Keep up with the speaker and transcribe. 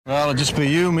Well, it'll just be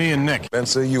you, me, and Nick.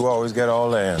 Spencer, you always get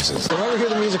all the answers. Whenever you hear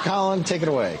the music, Colin, take it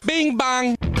away. Bing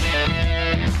bong.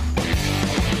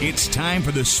 It's time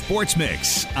for the Sports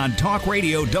Mix on Talk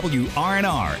Radio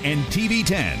WRNR and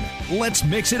TV10. Let's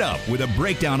mix it up with a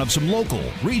breakdown of some local,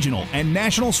 regional, and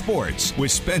national sports with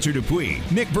Spencer Dupuis,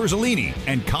 Nick Verzolini,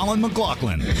 and Colin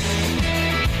McLaughlin.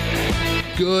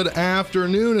 Good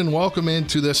afternoon and welcome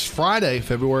into this Friday,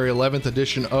 February 11th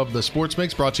edition of the Sports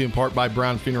Mix, brought to you in part by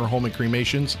Brown Funeral Home and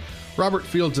Cremations. Robert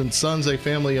Fields and Sons, a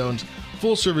family-owned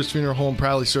full-service funeral home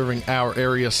proudly serving our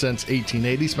area since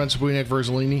 1880. Spencer Dupuis, Nick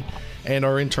Verzolini, and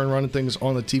our intern running things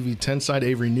on the TV10 side,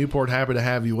 Avery Newport. Happy to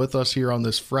have you with us here on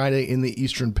this Friday in the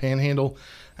Eastern Panhandle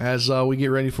as we get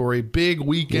ready for a big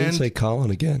weekend. You didn't say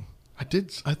Colin again. I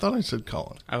did. I thought I said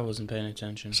Colin. I wasn't paying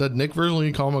attention. I said Nick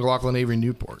Verzolini, Colin McLaughlin, Avery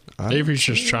Newport. Avery's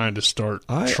just trying to start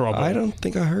trouble. I don't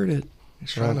think I heard it.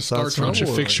 He's trying to start trouble. Why don't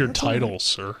you fix your title,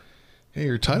 sir? Hey,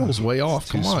 your title's way off.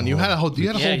 Come on. You had a whole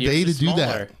day to do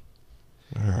that.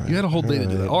 All right. You had a whole day to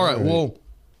do that. All right, well.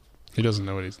 He doesn't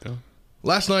know what he's doing.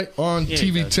 Last night on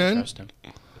TV10,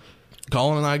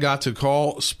 Colin and I got to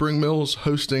call Spring Mills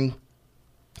hosting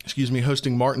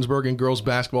Martinsburg in girls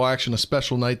basketball action, a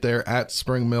special night there at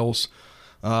Spring Mills,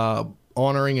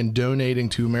 honoring and donating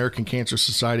to American Cancer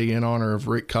Society in honor of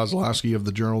Rick Kozlowski of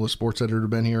the Journal, the sports editor,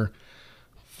 who's been here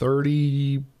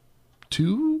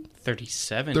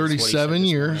 37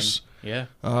 years. Yeah.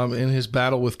 In his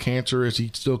battle with cancer, as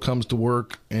he still comes to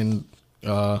work and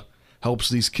helps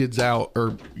these kids out,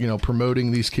 or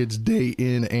promoting these kids day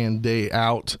in and day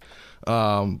out,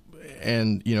 and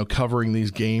covering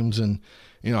these games. And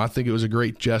I think it was a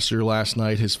great gesture last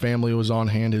night. His family was on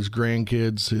hand, his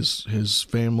grandkids, his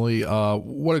family.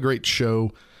 What a great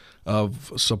show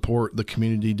of support the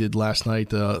community did last night.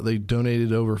 They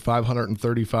donated over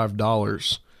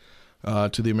 $535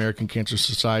 to the American Cancer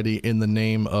Society in the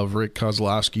name of Rick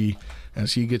Kozlowski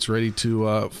as he gets ready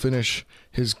to finish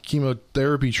his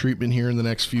chemotherapy treatment here in the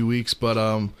next few weeks. But,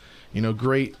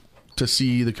 great to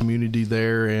see the community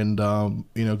there, and,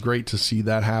 great to see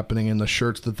that happening, and the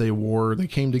shirts that they wore. They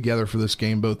came together for this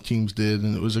game, both teams did,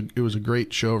 and it was a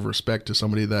great show of respect to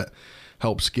somebody that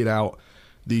helps get out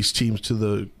these teams to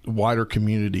the wider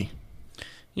community.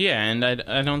 Yeah, and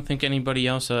I don't think anybody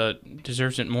else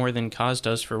deserves it more than Kaz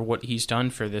does for what he's done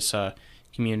for this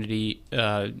community.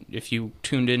 If you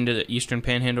tuned into the Eastern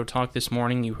Panhandle Talk this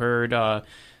morning, you heard the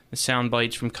sound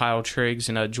bites from Kyle Triggs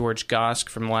and George Gosk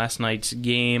from last night's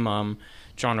game.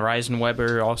 John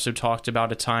Reisenweber also talked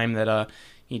about a time that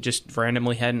he just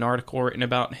randomly had an article written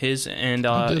about his and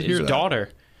his daughter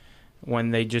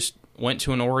when they just went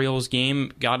to an Orioles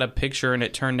game, got a picture, and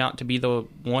it turned out to be the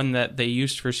one that they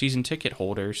used for season ticket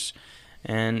holders.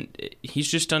 And he's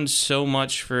just done so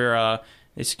much for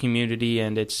this community,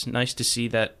 and it's nice to see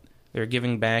that they're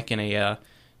giving back in a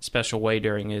special way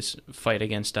during his fight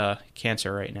against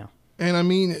cancer right now. And I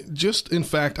mean, in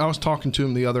fact, I was talking to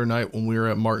him the other night when we were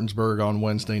at Martinsburg on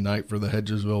Wednesday night for the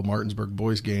Hedgesville-Martinsburg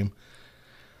boys game.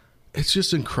 It's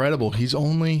just incredible. He's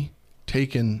only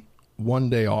taken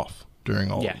one day off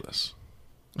during all of this.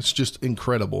 It's just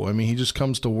incredible. I mean, he just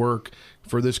comes to work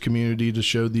for this community to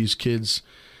show these kids,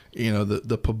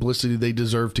 the publicity they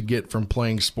deserve to get from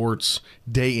playing sports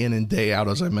day in and day out,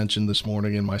 as I mentioned this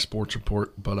morning in my sports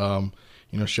report. But,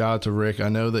 shout out to Rick. I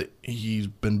know that he's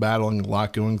been battling a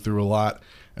lot, going through a lot,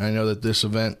 and I know that this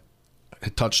event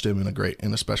had touched him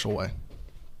in a special way.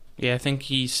 Yeah, I think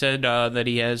he said that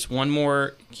he has one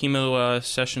more chemo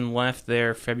session left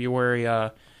there,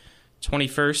 February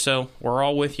 21st, so we're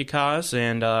all with you, Kaz,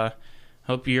 and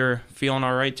hope you're feeling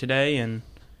all right today, and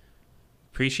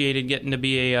appreciated getting to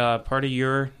be a part of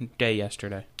your day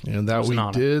yesterday. And that we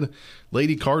did.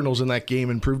 Lady Cardinals in that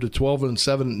game improved to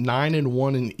 12-7,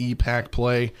 9-1 in EPAC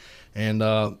play, and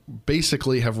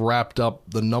basically have wrapped up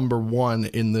the number one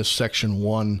in this Section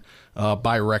 1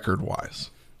 by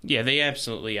record-wise. Yeah, they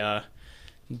absolutely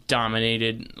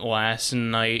dominated last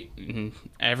night, and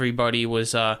everybody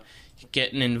was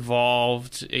getting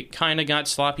involved. It kind of got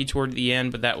sloppy toward the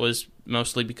end, but that was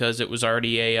mostly because it was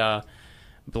already a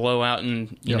blowout,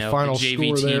 and final the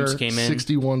JV score teams there, came in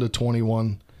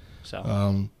 61-21.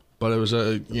 So, but it was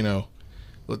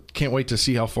can't wait to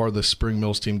see how far the Spring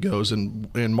Mills team goes. And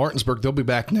in Martinsburg, they'll be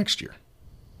back next year.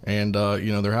 And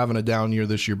they're having a down year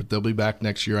this year, but they'll be back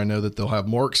next year. I know that they'll have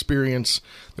more experience.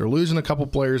 They're losing a couple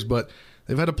players, but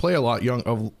they've had to play a lot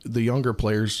of the younger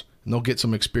players. And they'll get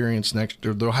some experience next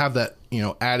year. They'll have that,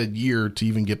 added year to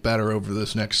even get better over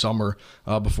this next summer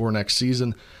before next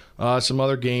season. Some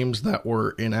other games that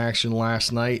were in action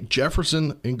last night.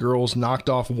 Jefferson in girls knocked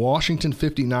off Washington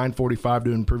 59-45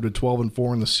 to improve to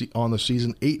 12-4 on the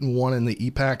season, 8-1 in the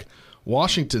EPAC.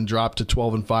 Washington dropped to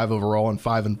 12-5 overall and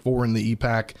 5-4 in the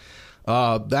EPAC.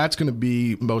 That's going to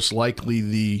be most likely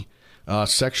the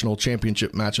sectional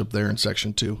championship matchup there in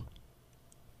Section 2.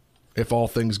 If all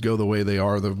things go the way they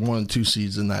are, the 1 and 2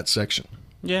 seeds in that section.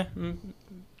 Yeah,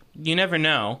 you never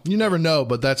know. You never know,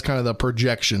 but that's kind of the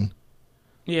projection.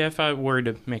 Yeah, if I were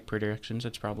to make predictions,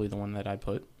 that's probably the one that I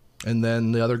put. And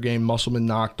then the other game, Musselman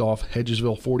knocked off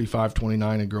Hedgesville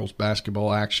 45-29 in girls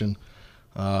basketball action.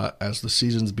 As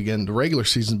the regular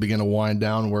seasons begin to wind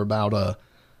down, we're about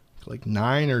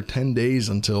 9 or 10 days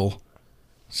until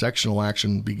sectional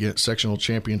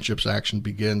championships action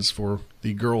begins for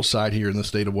the girls' side here in the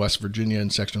state of West Virginia in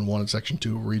Section 1 and Section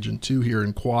 2 of Region 2 here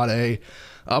in Quad A.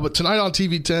 But tonight on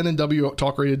TV 10 and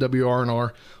Talk Radio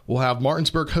WRNR, we'll have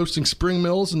Martinsburg hosting Spring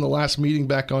Mills in the last meeting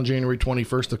back on January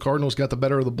 21st. The Cardinals got the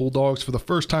better of the Bulldogs for the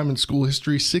first time in school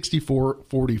history,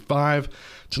 64-45.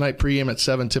 Tonight pregame at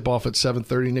 7, tip-off at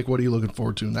 7:30. Nick, what are you looking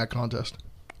forward to in that contest?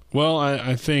 Well,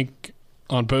 I think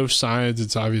on both sides,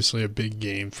 it's obviously a big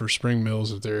game for Spring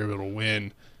Mills if they're able to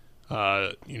win.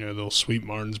 They'll sweep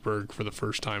Martinsburg for the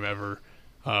first time ever,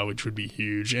 which would be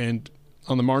huge. And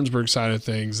on the Martinsburg side of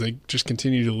things, they just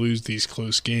continue to lose these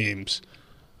close games.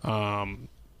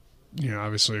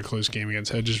 Obviously a close game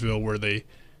against Hedgesville where they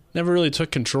never really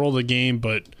took control of the game,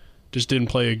 but just didn't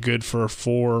play it good for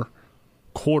 4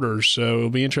 quarters. So it'll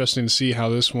be interesting to see how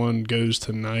this one goes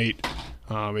tonight.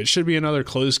 It should be another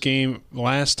close game.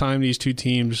 Last time these two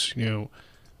teams,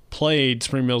 played,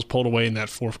 Spring Mills pulled away in that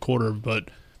 4th quarter, but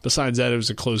besides that, it was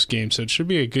a close game. So it should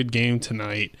be a good game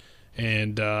tonight.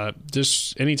 And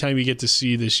just anytime you get to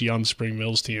see this young Spring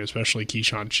Mills team, especially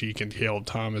Keyshawn Cheek and Caleb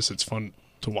Thomas, it's fun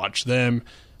to watch them.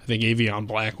 I think Avion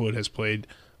Blackwood has played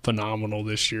phenomenal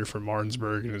this year for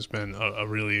Martinsburg and has been a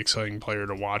really exciting player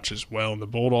to watch as well. And the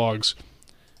Bulldogs,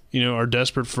 are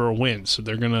desperate for a win, so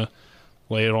they're going to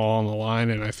lay it all on the line.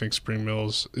 And I think Spring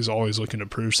Mills is always looking to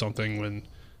prove something when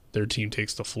their team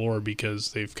takes the floor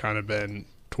because they've kind of been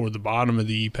toward the bottom of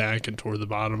the EPAC and toward the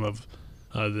bottom of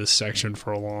this section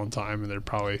for a long time, and they're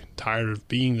probably tired of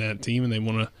being that team, and they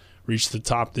want to reach the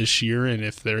top this year. And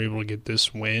if they're able to get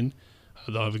this win,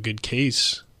 they'll have a good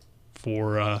case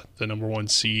for the number 1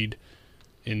 seed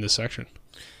in the section.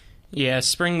 Yeah,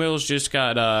 Spring Mills just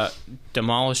got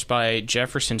demolished by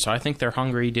Jefferson, so I think they're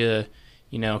hungry to,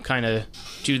 kind of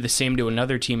do the same to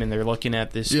another team, and they're looking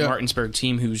at this Martinsburg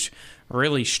team who's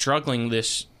really struggling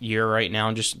this year right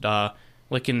now, just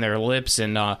licking their lips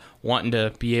and wanting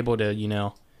to be able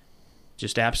to,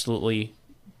 just absolutely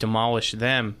demolish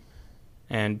them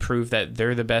and prove that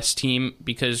they're the best team.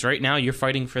 Because right now you're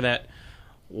fighting for that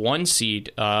 1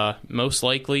 seed. Most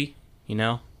likely,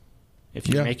 if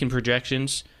you're making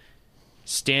projections,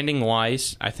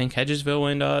 standing-wise, I think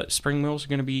Hedgesville and Spring Mills are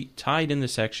going to be tied in the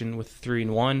section with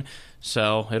 3-1.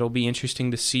 So it'll be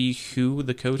interesting to see who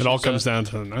the coaches. It all comes down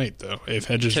to tonight, though. If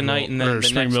Hedgesville or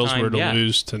Spring Mills were to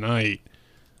lose tonight,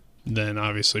 then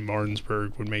obviously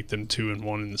Martinsburg would make them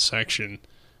 2-1 in the section.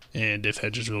 And if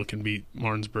Hedgesville can beat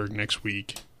Martinsburg next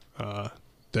week,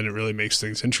 then it really makes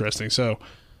things interesting. So,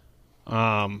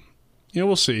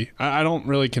 we'll see. I don't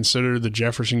really consider the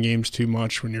Jefferson games too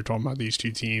much when you're talking about these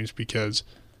two teams because,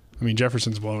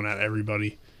 Jefferson's blown out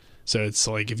everybody. So it's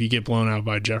like if you get blown out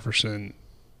by Jefferson,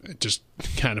 it just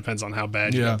kind of depends on how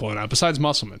bad you get blown out. Besides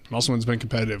Musselman. Musselman's been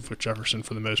competitive with Jefferson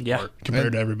for the most part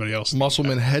compared to everybody else.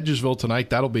 Musselman, Hedgesville tonight,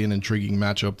 that'll be an intriguing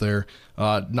matchup there.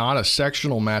 Not a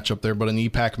sectional matchup there, but an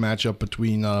EPAC matchup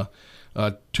between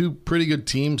 2 pretty good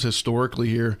teams historically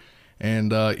here.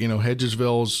 And,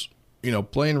 Hedgesville's,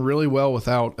 playing really well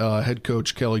without head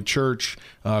coach Kelly Church,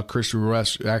 Chris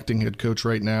Ruiz acting head coach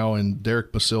right now, and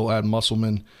Derek Basil at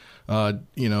Musselman. They're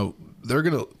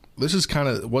going to – this is kind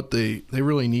of what they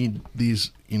really need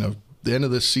these, the end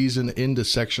of this season into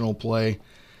sectional play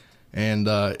and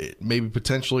maybe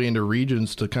potentially into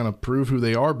regions to kind of prove who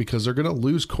they are because they're going to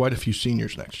lose quite a few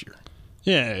seniors next year.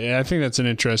 Yeah, I think that's an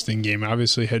interesting game.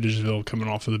 Obviously, Hedgesville coming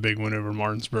off of the big win over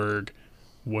Martinsburg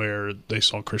where they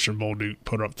saw Christian Bolduc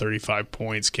put up 35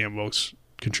 points, Cam Wilkes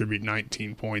contribute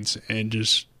 19 points, and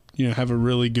just, have a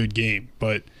really good game.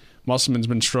 But Musselman's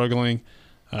been struggling.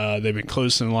 They've been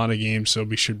close in a lot of games, so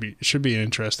it should be an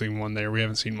interesting one there. We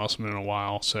haven't seen Musselman in a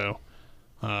while, so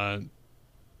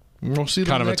we'll see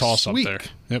kind of a toss-up there.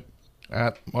 Yep.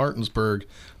 at Martinsburg.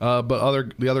 But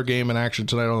the other game in action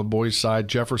tonight on the boys' side,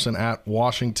 Jefferson at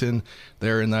Washington.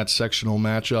 They're in that sectional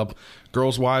matchup.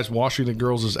 Girls-wise, Washington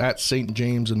girls is at St.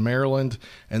 James in Maryland.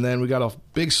 And then we got a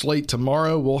big slate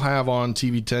tomorrow. We'll have on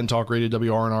TV 10 Talk Radio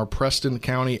WRNR Preston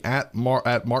County at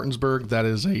Martinsburg. That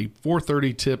is a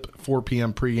 4:30 tip, 4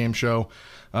 p.m. pregame show.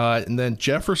 And then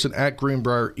Jefferson at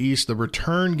Greenbrier East, the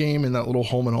return game in that little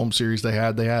home-and-home series they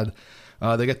had.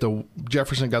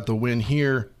 Jefferson got the win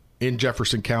here in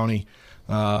Jefferson County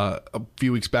a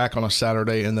few weeks back on a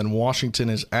Saturday, and then Washington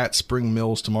is at Spring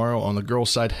Mills tomorrow. On the girls'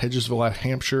 side, Hedgesville at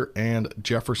Hampshire and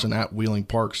Jefferson at Wheeling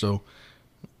Park. So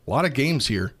a lot of games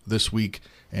here this week,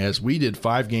 as we did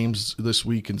 5 games this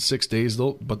week in 6 days,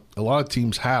 but a lot of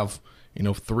teams have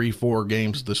 3-4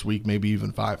 games this week, maybe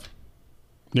even 5.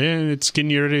 Yeah, and it's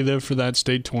getting you ready, though, for that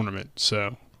state tournament.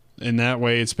 So in that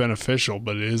way, it's beneficial,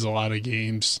 but it is a lot of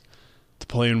games to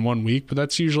play in 1 week. But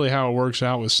that's usually how it works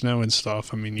out with snow and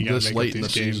stuff. I mean, you got to make up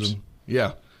these games. Season.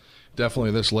 Yeah,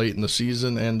 definitely this late in the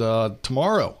season. And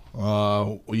tomorrow,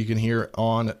 you can hear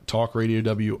on Talk Radio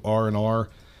WRNR,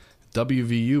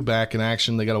 WVU back in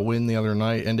action. They got a win the other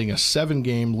night, ending a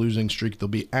 7-game losing streak. They'll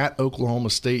be at Oklahoma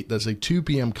State. That's a 2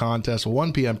 p.m. contest, a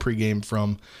 1 p.m. pregame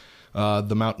from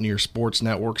the Mountaineer Sports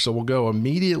Network. So we'll go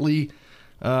immediately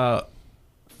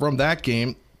from that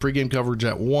game, pregame coverage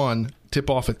at 1,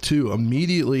 tip-off at 2,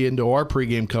 immediately into our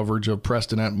pregame coverage of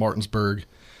Preston at Martinsburg,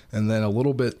 and then a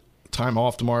little bit time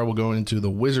off tomorrow. We'll go into the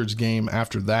Wizards game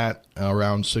after that,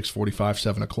 around 6:45,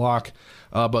 7 o'clock.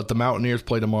 But the Mountaineers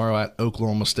play tomorrow at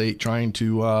Oklahoma State, trying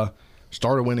to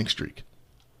start a winning streak.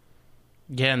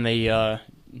 Yeah, and they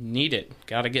need it.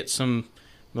 Got to get some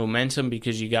momentum,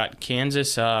 because you got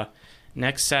Kansas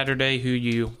next Saturday, who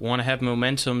you want to have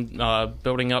momentum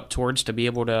building up towards to be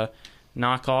able to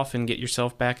knock off and get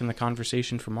yourself back in the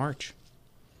conversation for March.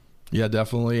 Yeah,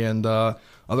 definitely. And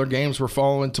other games we're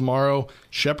following tomorrow.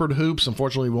 Shepherd Hoops,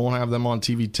 unfortunately, we won't have them on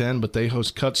TV 10, but they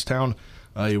host Kutztown,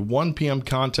 a 1 p.m.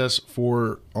 contest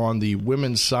on the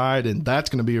women's side, and that's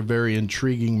going to be a very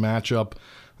intriguing matchup.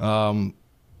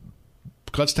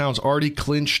 Kutztown's already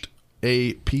clinched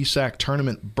a PSAC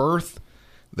tournament berth.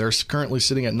 They're currently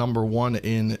sitting at number 1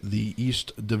 in the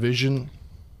East Division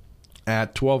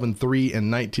at 12-3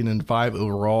 and 19-5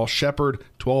 overall. Shepherd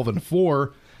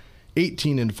 12-4,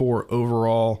 18-4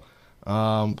 overall.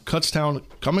 Kutztown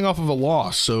coming off of a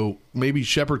loss, so maybe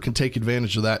Shepherd can take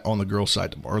advantage of that on the girls'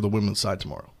 side tomorrow, or the women's side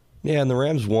tomorrow. Yeah, and the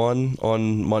Rams won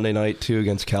on Monday night, too,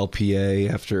 against Cal PA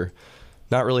after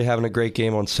not really having a great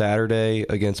game on Saturday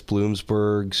against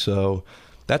Bloomsburg. So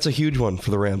that's a huge one for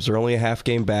the Rams. They're only a half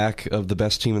game back of the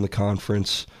best team in the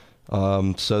conference.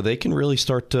 So they can really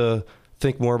start to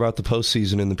think more about the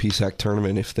postseason in the PSAC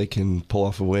tournament if they can pull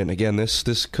off a win. Again, this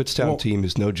Kutztown team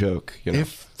is no joke.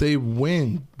 If they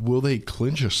win, will they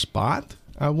clinch a spot,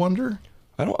 I wonder?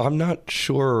 I'm not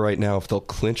sure right now if they'll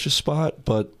clinch a spot,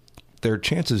 but their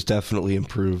chances definitely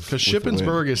improve. Because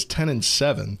Shippensburg is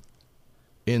 10-7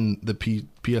 in the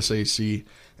PSAC,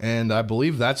 and I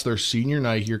believe that's their senior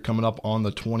night here coming up on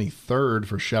the 23rd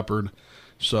for Shepherd.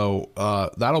 So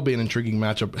that'll be an intriguing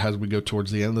matchup as we go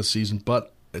towards the end of the season.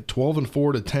 But at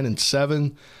 12-4 to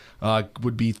 10-7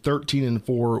 would be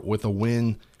 13-4 with a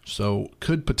win. So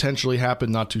could potentially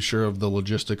happen. Not too sure of the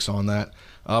logistics on that.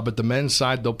 But the men's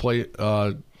side, they'll play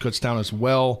Kutztown as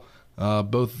well.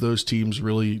 Both those teams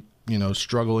really,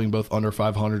 struggling, both under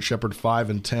 500. Shepherd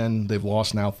 5-10. They've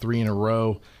lost now 3 in a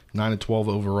row. 9-12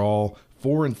 overall.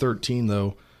 4-13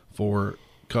 though for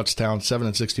Kutztown.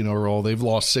 7-16 overall. They've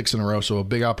lost 6 in a row. So a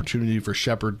big opportunity for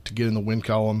Shepherd to get in the win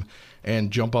column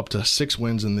and jump up to 6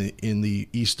 wins in the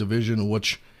East Division,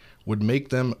 which would make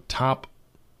them top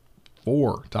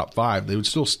 5. They would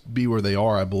still be where they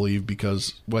are, I believe,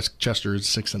 because Westchester is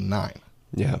 6-9.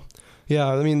 Yeah.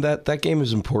 I mean that game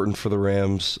is important for the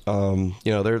Rams.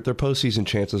 Their postseason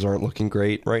chances aren't looking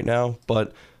great right now,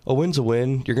 but a win's a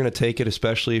win. You're going to take it,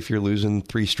 especially if you're losing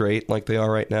 3 straight like they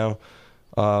are right now.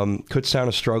 Kutztown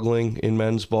is struggling in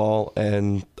men's ball,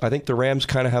 and I think the Rams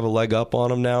kind of have a leg up on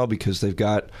them now because they've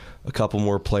got a couple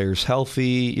more players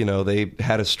healthy. They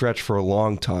had a stretch for a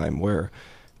long time where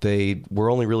they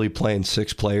were only really playing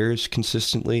 6 players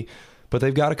consistently, but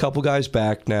they've got a couple guys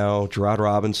back now. Gerard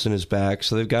Robinson is back,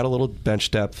 so they've got a little bench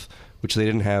depth, which they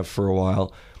didn't have for a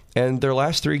while. And their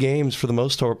last 3 games, for the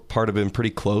most part, have been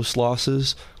pretty close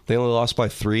losses. They only lost by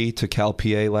 3 to Cal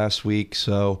PA last week,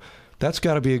 so that's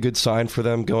got to be a good sign for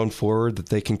them going forward, that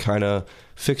they can kind of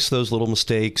fix those little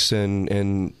mistakes and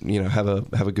have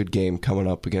a good game coming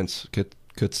up against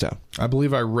Kutztown. I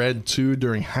believe I read too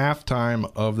during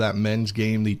halftime of that men's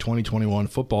game, the 2021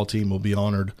 football team will be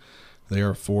honored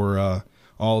there for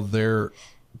all their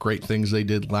great things they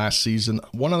did last season.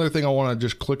 One other thing I want to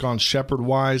just click on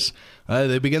Shepherd-wise,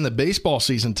 they begin the baseball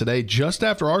season today just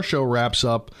after our show wraps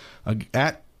up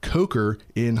at Coker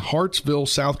in Hartsville,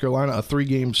 South Carolina, a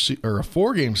 5-game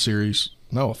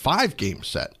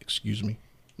set, excuse me.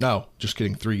 No, just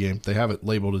kidding, 3-game. They have it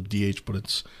labeled a DH, but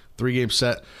it's 3-game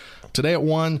set. Today at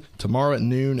 1, tomorrow at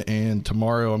noon, and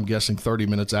tomorrow, I'm guessing 30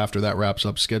 minutes after that wraps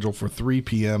up, scheduled for 3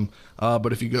 p.m.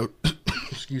 But if you go,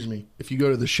 excuse me, if you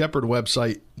go to the Shepherd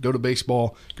website, go to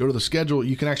baseball, go to the schedule,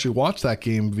 you can actually watch that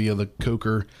game via the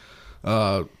Coker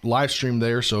live stream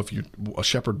there. So if you're a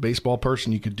Shepherd baseball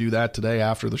person, you could do that today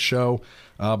after the show.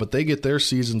 But they get their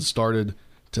season started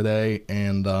today,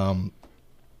 and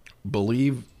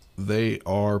believe they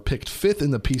are picked 5th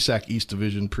in the PSAC East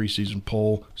Division preseason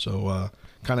poll, so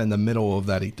kind of in the middle of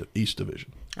that East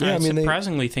Division. Yeah, I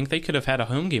surprisingly think they could have had a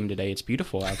home game today. It's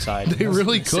beautiful outside. They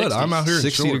really could. 60s. I'm out here in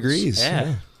 60 shorts. degrees.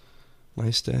 Yeah.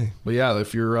 Nice day. But yeah,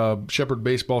 if you're a Shepherd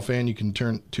baseball fan, you can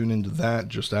tune into that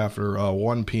just after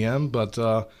 1 p.m. But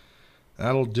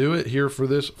that'll do it here for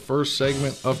this first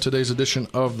segment of today's edition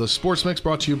of the Sports Mix,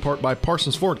 brought to you in part by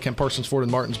Parsons Ford. Kent Parsons Ford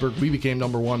in Martinsburg. We became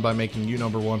number one by making you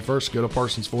number one first. Go to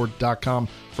ParsonsFord.com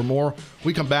for more.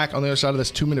 We come back on the other side of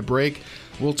this 2-minute break.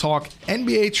 We'll talk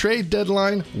NBA trade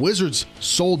deadline. Wizards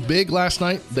sold big last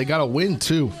night. They got a win,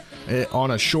 too,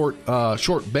 on a short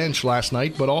bench last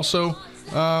night. But also,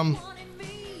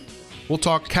 we'll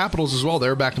talk Capitals as well.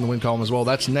 They're back in the win column as well.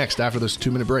 That's next after this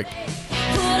 2-minute break.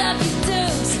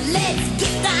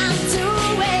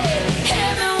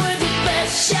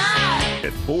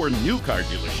 At 4 new car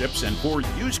dealerships and 4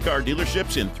 used car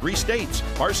dealerships in 3 states,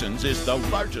 Parsons is the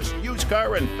largest used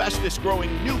car and fastest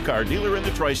growing new car dealer in the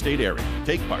tri-state area.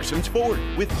 Take Parsons Ford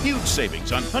with huge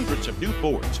savings on hundreds of new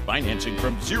Fords, financing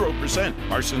from 0%,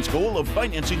 Parsons' goal of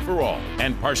financing for all,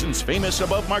 and Parsons' famous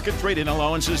above-market trade-in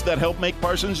allowances that help make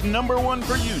Parsons number one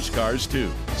for used cars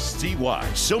too. See why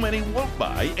so many won't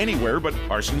buy anywhere but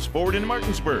Parsons Ford in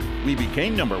Martinsburg. We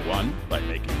became number one by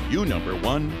making you number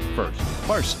one first.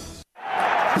 Parsons.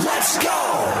 Let's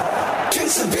go! Drink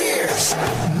some beers!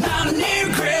 Mountaineer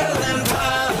Grill and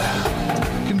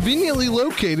Pub! Conveniently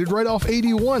located right off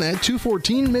 81 at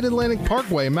 214 Mid-Atlantic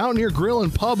Parkway, Mountaineer Grill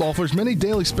and Pub offers many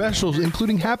daily specials,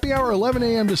 including happy hour 11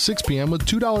 a.m. to 6 p.m. with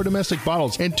 $2 domestic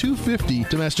bottles and $2.50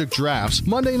 domestic drafts.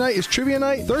 Monday night is trivia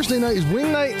night, Thursday night is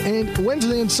wing night, and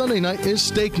Wednesday and Sunday night is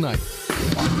steak night.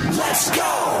 Let's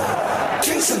go!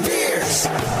 Drink some beers!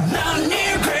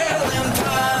 Mountaineer Grill and Pub!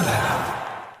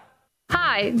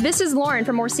 Hi, this is Lauren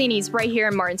from Orsini's right here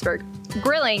in Martinsburg.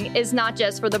 Grilling is not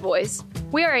just for the boys.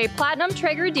 We are a Platinum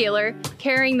Traeger dealer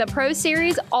carrying the Pro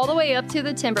Series all the way up to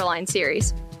the Timberline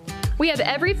Series. We have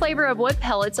every flavor of wood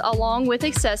pellets along with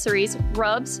accessories,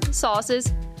 rubs,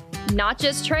 sauces. Not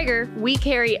just Traeger, we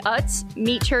carry Utz,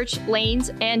 Meat Church,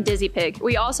 Lanes, and Dizzy Pig.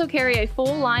 We also carry a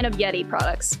full line of Yeti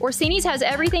products. Orsini's has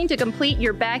everything to complete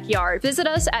your backyard. Visit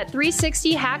us at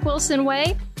 360 Hack Wilson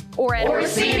Way or at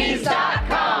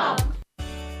Orsinis.com.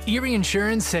 Erie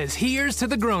Insurance says here's to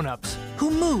the grown-ups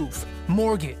who move,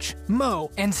 mortgage,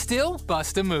 mow, and still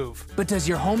bust a move. But does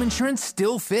your home insurance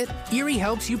still fit? Erie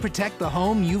helps you protect the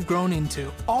home you've grown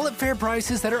into, all at fair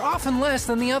prices that are often less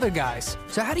than the other guys.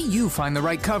 So how do you find the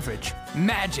right coverage?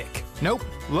 Magic. Nope.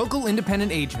 Local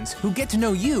independent agents who get to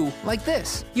know you like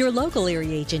this. Your local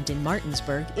Erie agent in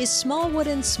Martinsburg is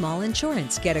Smallwood & Small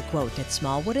Insurance. Get a quote at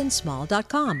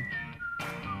smallwoodandsmall.com.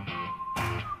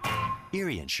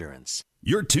 Erie Insurance.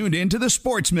 You're tuned in to the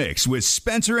Sports Mix with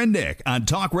Spencer and Nick on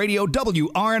Talk Radio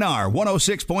WRNR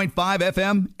 106.5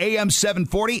 FM, AM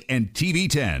 740, and TV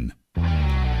 10.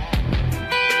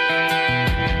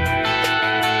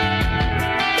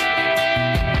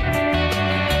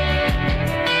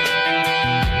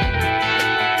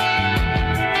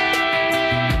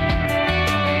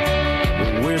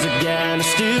 Where's a guy in the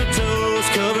steel toes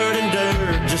covered in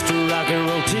dirt? Just a rock and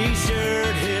roll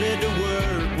t-shirt headed to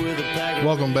work with a pack of...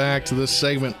 Welcome back to this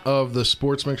segment of the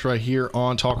Sports Mix right here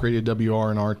on Talk Radio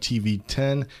WRNR TV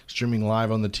 10, streaming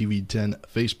live on the TV 10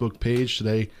 Facebook page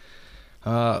today.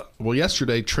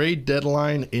 Yesterday, trade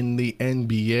deadline in the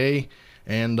NBA,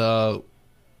 and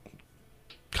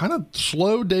kind of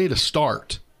slow day to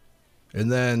start.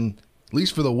 And then, at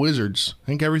least for the Wizards, I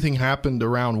think everything happened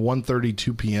around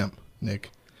 1:32 p.m.,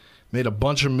 Nick. Made a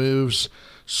bunch of moves,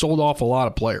 sold off a lot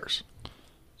of players.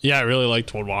 Yeah, I really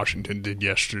liked what Washington did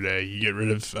yesterday. You get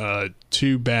rid of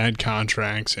 2 bad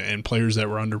contracts and players that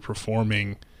were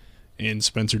underperforming in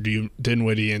Spencer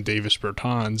Dinwiddie and Davis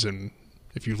Bertans. And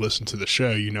if you listen to the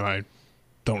show, you know I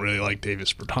don't really like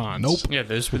Davis Bertans. Nope. Yeah,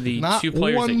 those were the Not 2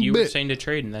 players that you were bit. saying to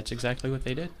trade, and that's exactly what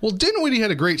they did. Well, Dinwiddie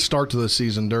had a great start to the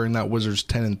season during that Wizards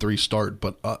 10-3 start,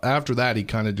 but after that he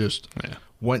kind of just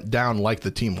went down like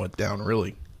the team went down,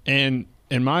 really. And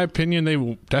in my opinion, they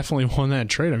definitely won that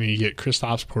trade. I mean, you get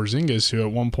Kristaps Porzingis, who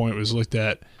at one point was looked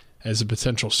at as a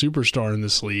potential superstar in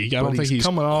this league. I don't think he's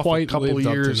coming off quite a couple of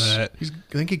years. Up to that.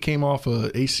 I think he came off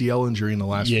a ACL injury in the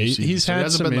last few seasons. He's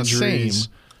had some injuries.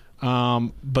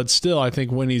 But still, I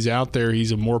think when he's out there,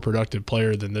 he's a more productive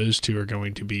player than those two are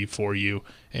going to be for you.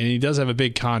 And he does have a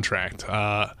big contract.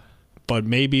 But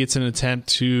maybe it's an attempt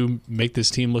to make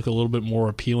this team look a little bit more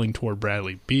appealing toward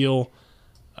Bradley Beal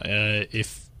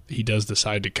if he does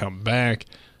decide to come back.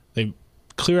 They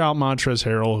clear out Montrezl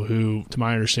Harrell, who, to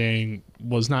my understanding,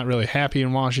 was not really happy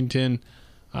in Washington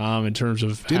in terms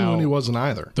of when he wasn't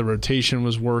either. The rotation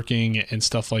was working and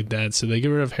stuff like that. So they get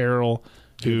rid of Harrell,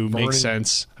 who makes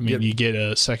sense. I mean, you get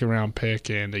a second-round pick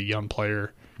and a young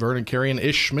player. Vernon Carey and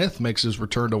Ish Smith makes his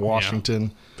return to Washington. Yeah,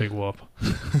 big whoop.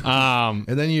 And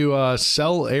then you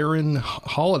sell Aaron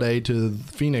Holiday to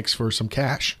Phoenix for some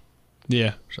cash.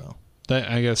 Yeah. So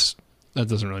I guess that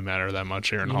doesn't really matter that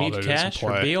much. Aaron Holiday doesn't play. You need cash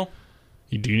for Beal?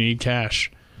 You do need cash.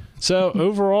 So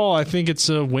overall, I think it's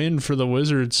a win for the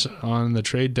Wizards on the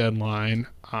trade deadline.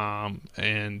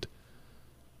 And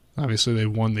obviously they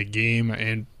won the game,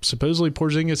 and supposedly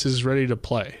Porzingis is ready to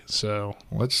play. So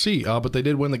let's see. But they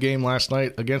did win the game last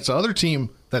night against the other team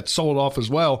that sold off as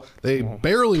well. They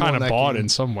barely won that game. Kind of bought in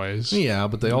some ways. Yeah,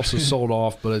 but they also sold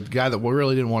off. But a guy that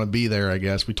really didn't want to be there, I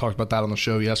guess. We talked about that on the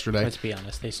show yesterday. Let's be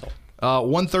honest, they sold.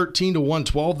 113 to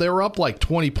 112. They were up like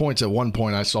 20 points at one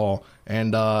point, I saw.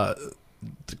 And the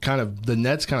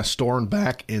Nets kind of stormed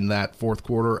back in that fourth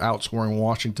quarter, outscoring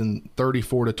Washington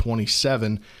 34 to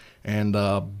 27,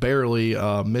 and barely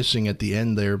missing at the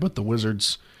end there. But the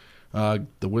Wizards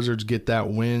get that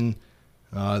win.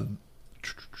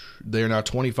 They're now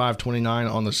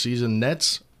 25-29 on the season.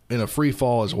 Nets in a free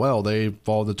fall as well. They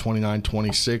fall to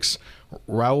 29-26.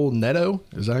 Raul Neto,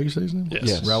 is that how you say his name?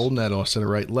 Yes. Raul Neto, I said it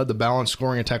right, led the balanced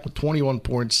scoring attack with 21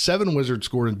 points. 7 Wizards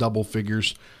scored in double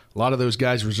figures. A lot of those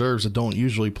guys reserves that don't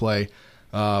usually play,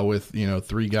 with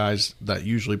 3 guys that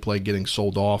usually play getting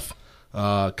sold off.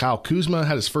 Kyle Kuzma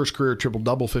had his first career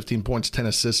triple-double, 15 points, 10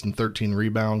 assists, and 13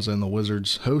 rebounds. And the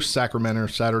Wizards host Sacramento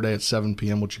Saturday at 7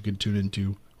 p.m., which you can tune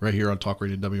into right here on Talk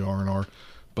Radio WRNR.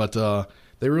 But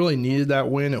they really needed that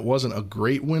win. It wasn't a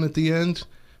great win at the end,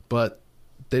 but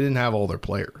they didn't have all their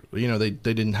players. They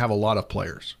didn't have a lot of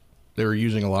players. They were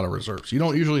using a lot of reserves. You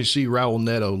don't usually see Raul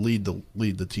Neto lead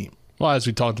the team. Well, as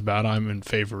we talked about, I'm in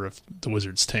favor of the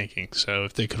Wizards tanking. So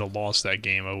if they could have lost that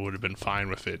game, I would have been fine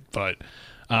with it. But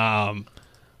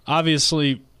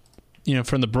obviously,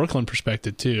 from the Brooklyn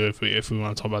perspective too, if we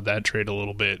want to talk about that trade a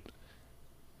little bit,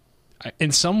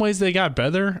 in some ways they got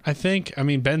better, I think. I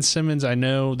mean, Ben Simmons, I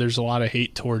know there's a lot of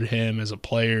hate toward him as a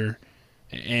player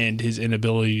and his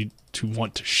inability to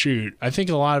want to shoot. I think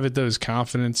a lot of it, though, is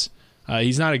confidence.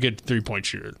 He's not a good three-point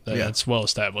shooter. That's well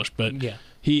established. But yeah.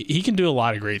 He can do a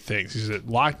lot of great things. He's a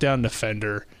lockdown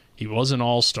defender. He was an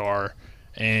all-star,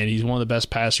 and he's one of the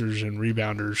best passers and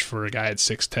rebounders for a guy at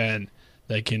 6'10"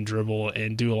 that can dribble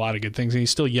and do a lot of good things. And he's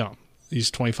still young.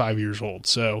 He's 25 years old.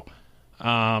 So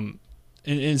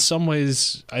in some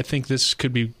ways, I think this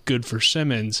could be good for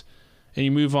Simmons. And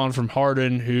you move on from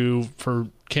Harden, who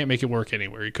can't make it work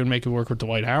anywhere. He couldn't make it work with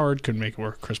Dwight Howard, couldn't make it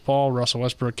work with Chris Paul, Russell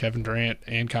Westbrook, Kevin Durant,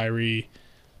 and Kyrie.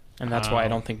 And that's why I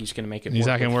don't think he's going to make it work. He's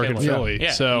not going to work in Philly.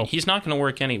 Yeah, so he's not going to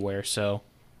work anywhere. So,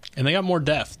 and they got more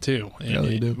depth, too,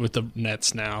 they do. with the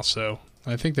Nets now. So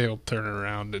I think they'll turn it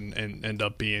around and end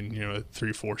up being a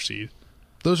 3-4 seed.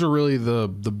 Those are really the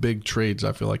big trades,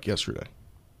 I feel like, yesterday.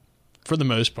 For the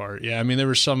most part, yeah. I mean, there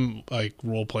were some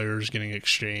role players getting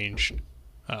exchanged,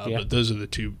 but those are the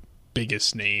two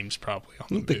biggest names probably on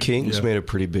the move. The Kings made a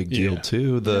pretty big deal,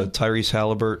 too. The Tyrese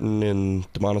Halliburton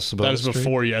and Domantas Sabonis. That was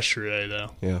before yesterday,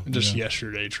 though. Yeah. Just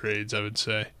yesterday trades, I would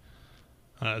say.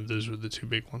 Those were the two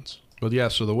big ones.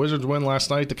 But so the Wizards win last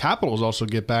night. The Capitals also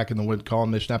get back in the win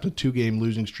column. They snapped a 2-game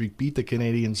losing streak, beat the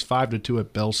Canadiens 5-2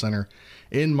 at Bell Center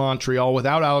in Montreal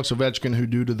without Alex Ovechkin, who,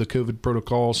 due to the COVID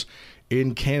protocols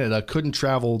in Canada, couldn't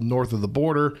travel north of the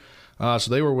border.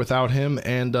 So they were without him.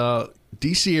 And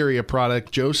D.C. area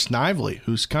product Joe Snively,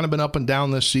 who's kind of been up and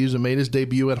down this season, made his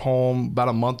debut at home about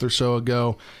a month or so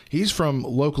ago. He's from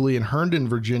locally in Herndon,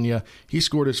 Virginia. He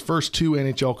scored his first 2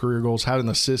 NHL career goals, had an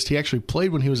assist. He actually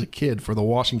played when he was a kid for the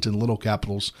Washington Little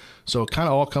Capitals. So it kind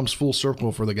of all comes full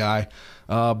circle for the guy.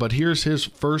 But here's his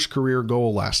first career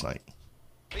goal last night.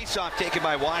 Face-off taken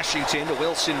by Washington to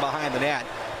Wilson behind the net.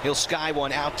 He'll sky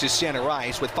one out to center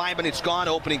ice with 5 minutes gone,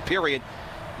 opening period.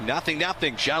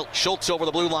 0-0. Schultz over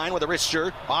the blue line with a wrist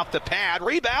shirt. Off the pad.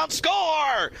 Rebound.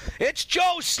 Score! It's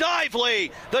Joe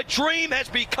Snively. The dream has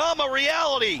become a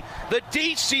reality. The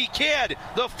DC kid,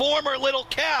 the former Little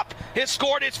Cap, has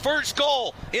scored his first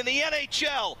goal in the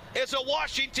NHL as a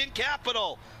Washington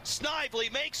Capital. Snively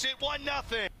makes it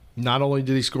 1-0. Not only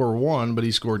did he score one, but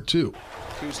he scored two.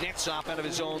 Kuznetsov out of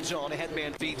his own zone. A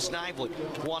headman feeds Snively.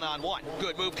 1-on-1.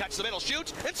 Good move. Cuts the middle.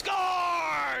 Shoots. And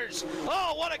scores!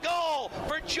 Oh, what a goal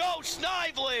for Joe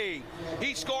Snively.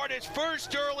 He scored his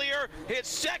first earlier. His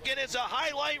second is a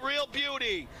highlight reel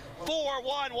beauty.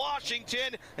 4-1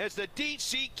 Washington as the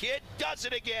DC kid does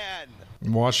it again.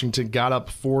 Washington got up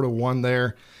 4-1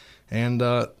 there, and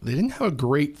they didn't have a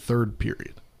great third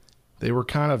period. They were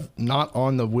kind of not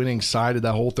on the winning side of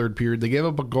that whole third period. They gave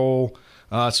up a goal,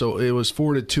 so it was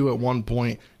 4-2 at one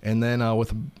point, and then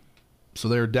so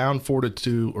they were down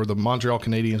 4-2, or the Montreal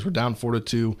Canadiens were down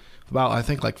 4-2. About, I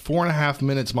think, like 4.5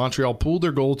 minutes, Montreal pulled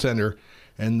their goaltender,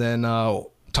 and then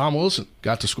Tom Wilson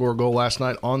got to score a goal last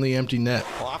night on the empty net.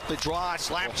 Off the draw,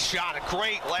 slap shot, a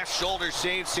great left shoulder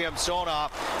save,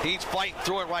 Samsonov. He's fighting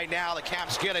through it right now. The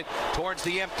Caps get it towards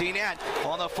the empty net.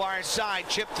 On the far side,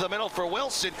 chip to the middle for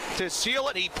Wilson to seal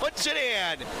it. He puts it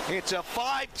in. It's a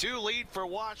 5-2 lead for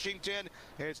Washington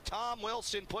as Tom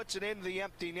Wilson puts it into the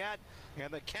empty net.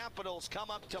 And the Capitals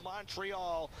come up to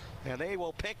Montreal, and they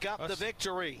will pick up the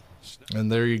victory.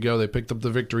 And there you go. They picked up the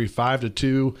victory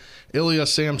 5-2. Ilya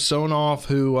Samsonov,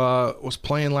 who was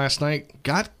playing last night,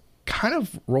 got kind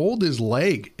of rolled his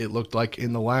leg, it looked like,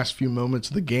 in the last few moments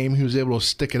of the game. He was able to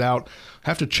stick it out.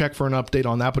 Have to check for an update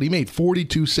on that, but he made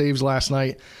 42 saves last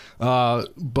night.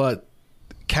 But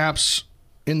Caps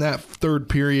in that third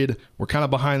period were kind of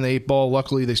behind the eight ball.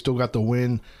 Luckily, they still got the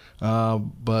win.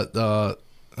 But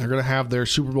they're going to have their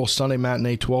Super Bowl Sunday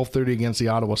matinee, 12:30 against the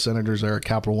Ottawa Senators there at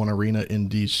Capital One Arena in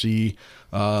D.C.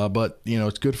 But, you know,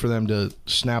 it's good for them to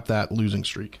snap that losing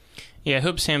streak. Yeah, I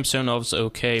hope Samsonov's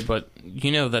okay, but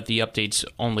you know that the update's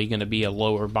only going to be a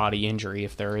lower body injury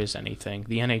if there is anything.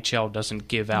 The NHL doesn't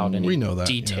give out any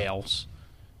details. Yeah.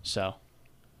 So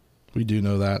we do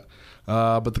know that.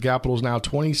 But the Capitals now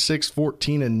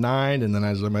 26-14-9, and then,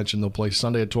 as I mentioned, they'll play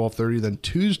Sunday at 12:30, then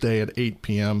Tuesday at 8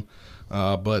 p.m.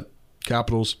 But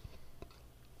Capitals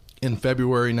in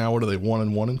February now, what are they,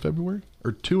 1-1 in February?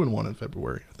 Or 2-1 in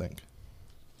February, I think.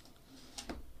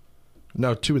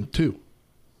 No, 2-2.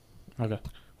 Okay.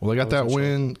 Well, they got that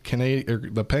win.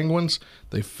 The Penguins,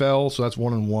 they fell, so that's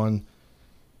 1-1.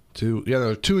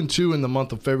 They're 2-2 in the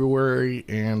month of February,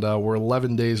 and we're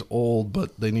 11 days old,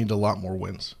 but they need a lot more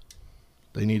wins.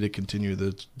 They need to continue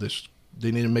this.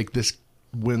 They need to make this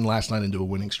win last night into a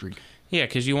winning streak. Yeah,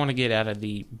 because you want to get out of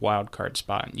the wild card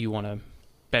spot. You want to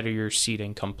better your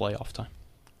seeding come playoff time.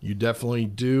 You definitely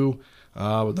do.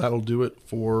 But that'll do it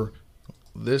for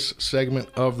this segment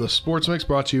of the Sports Mix,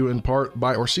 brought to you in part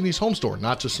by Orsini's Home Store.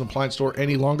 Not just an appliance store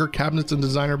any longer. Cabinets and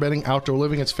designer bedding, outdoor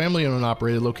living. It's family owned and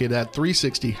operated, located at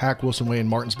 360 Hack Wilson Way in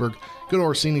Martinsburg. Go to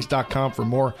Orsinis.com for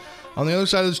more. On the other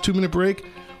side of this 2-minute break,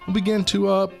 we'll begin to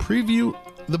preview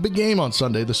the big game on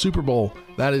Sunday, the Super Bowl.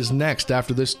 That is next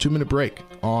after this 2-minute break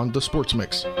on the Sports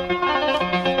Mix.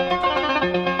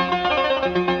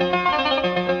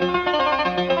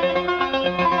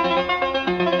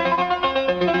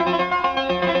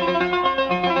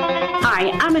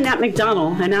 I'm Annette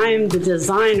McDonald, and I am the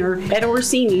designer at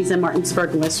Orsini's in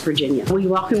Martinsburg, West Virginia. We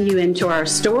welcome you into our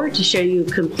store to show you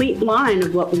a complete line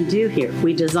of what we do here.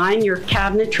 We design your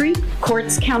cabinetry,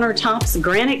 quartz countertops,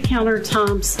 granite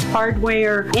countertops,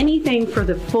 hardware, anything for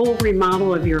the full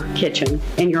remodel of your kitchen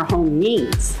and your home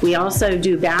needs. We also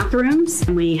do bathrooms,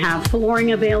 and we have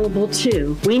flooring available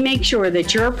too. We make sure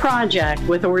that your project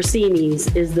with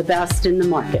Orsini's is the best in the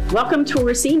market. Welcome to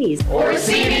Orsini's.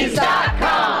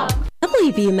 Orsinis.com.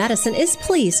 WVU Medicine is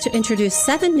pleased to introduce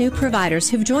 7 new providers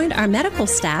who've joined our medical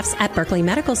staffs at Berkeley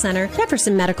Medical Center,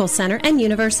 Jefferson Medical Center, and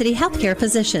University Healthcare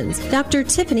Physicians. Dr.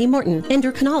 Tiffany Morton,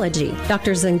 Endocrinology.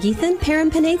 Dr. Zangeethan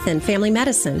Parampanathan, Family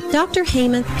Medicine. Dr.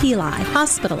 Heymanth Pillai,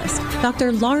 Hospitalist.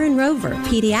 Dr. Lauren Rover,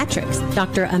 Pediatrics.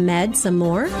 Dr. Ahmed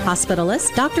Samor,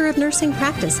 Hospitalist. Doctor of Nursing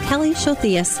Practice, Kelly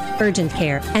Shothius, Urgent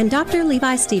Care. And Dr.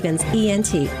 Levi Stevens,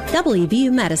 ENT.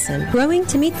 WVU Medicine, growing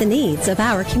to meet the needs of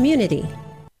our community.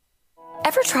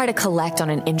 Ever try to collect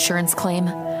on an insurance claim?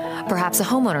 Perhaps a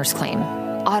homeowner's claim,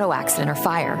 auto accident, or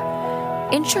fire.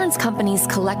 Insurance companies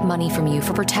collect money from you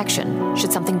for protection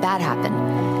should something bad happen.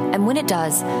 And when it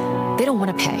does, they don't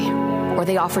want to pay, or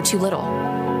they offer too little.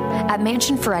 At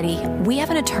Mansion Ferretti, we have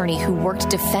an attorney who worked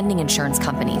defending insurance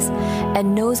companies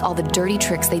and knows all the dirty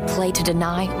tricks they play to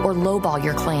deny or lowball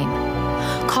your claim.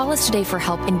 Call us today for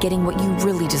help in getting what you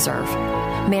really deserve.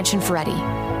 Mansion Ferretti,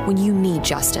 when you need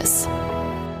justice.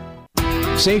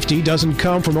 Safety doesn't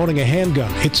come from owning a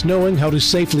handgun. It's knowing how to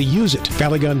safely use it.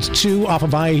 Valley Guns 2 off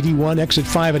of I-81, Exit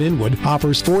 5 at Inwood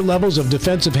offers 4 levels of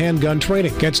defensive handgun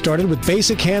training. Get started with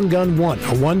Basic Handgun 1,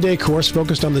 a one-day course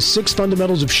focused on the 6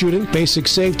 fundamentals of shooting, basic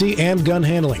safety, and gun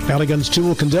handling. Valley Guns 2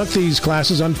 will conduct these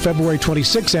classes on February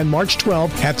 26 and March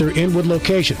 12 at their Inwood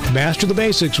location. Master the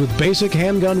basics with Basic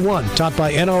Handgun 1, taught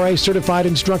by NRA certified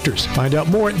instructors. Find out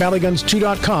more at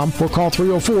valleyguns2.com or call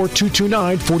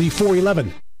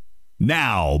 304-229-4411.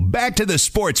 Now, back to the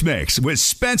Sports Mix with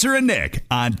Spencer and Nick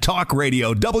on Talk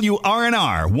Radio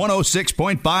WRNR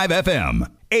 106.5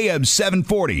 FM, AM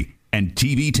 740, and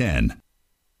TV 10.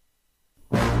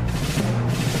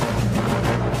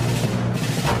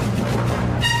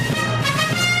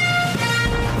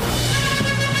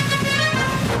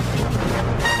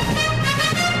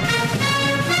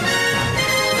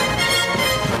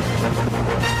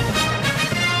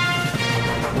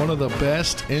 One of the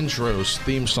best intros,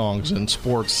 theme songs in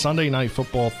sports. Sunday Night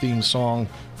Football theme song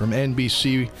from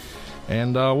NBC.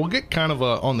 And we'll get kind of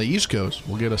on the East Coast.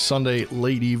 We'll get a Sunday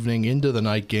late evening into the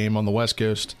night game on the West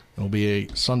Coast. It'll be a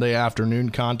Sunday afternoon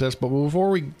contest. But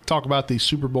before we talk about the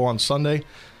Super Bowl on Sunday,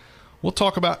 we'll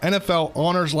talk about NFL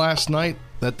honors last night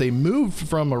that they moved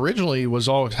from originally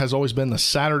has always been the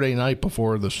Saturday night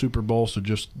before the Super Bowl. So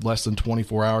just less than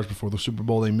 24 hours before the Super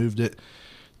Bowl, they moved it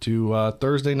to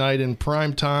Thursday night in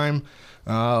prime time.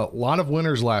 A lot of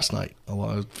winners last night.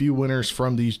 A few winners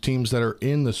from these teams that are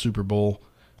in the Super Bowl.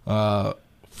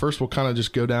 First, we'll kind of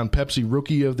just go down. Pepsi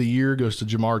Rookie of the Year goes to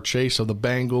Jamar Chase of the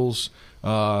Bengals.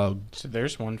 So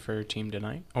there's one for your team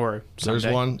tonight, or Sunday.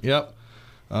 There's one, yep.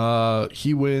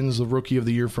 He wins the Rookie of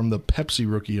the Year from the Pepsi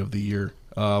Rookie of the Year,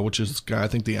 which is, I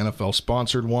think, the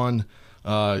NFL-sponsored one.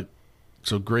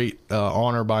 So great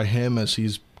honor by him as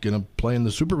he's going to play in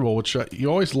the Super Bowl, which you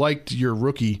always liked your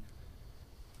rookie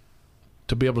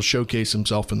to be able to showcase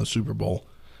himself in the Super Bowl.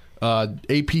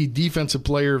 AP Defensive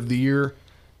Player of the Year,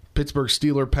 Pittsburgh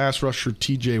Steelers pass rusher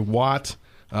T.J. Watt.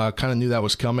 Kind of knew that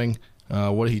was coming.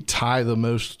 What did he tie the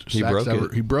most sacks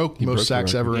ever? He broke most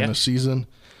sacks ever in a season.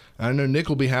 I know Nick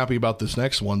will be happy about this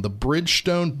next one. The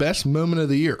Bridgestone Best Moment of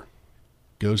the Year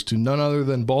goes to none other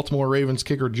than Baltimore Ravens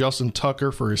kicker Justin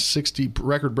Tucker for his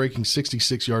record-breaking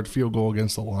 66-yard field goal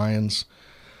against the Lions.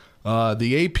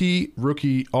 The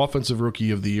AP Offensive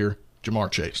Rookie of the Year, Jamar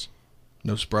Chase.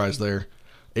 No surprise there.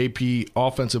 AP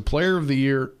Offensive Player of the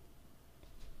Year,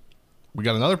 we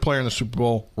got another player in the Super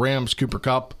Bowl, Rams Cooper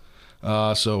Kupp.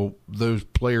 So those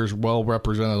players well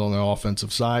represented on the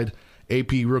offensive side.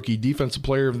 AP Rookie Defensive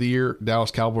Player of the Year,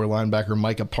 Dallas Cowboy linebacker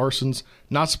Micah Parsons.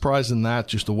 Not surprised in that,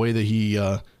 just the way that he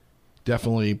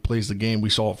definitely plays the game. We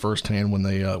saw it firsthand when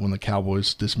the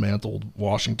Cowboys dismantled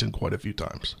Washington quite a few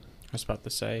times. I was about to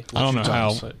say. I don't know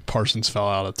how Parsons fell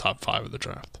out of the top 5 of the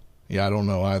draft. Yeah, I don't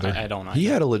know either. I don't either. He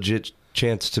had a legit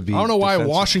chance to be. I don't know why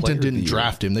Washington didn't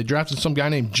draft him. They drafted some guy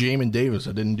named Jamin Davis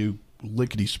that didn't do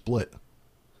lickety split.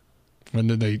 When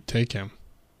did they take him?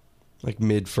 Like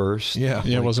mid-first. Yeah.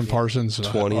 Yeah, wasn't Parsons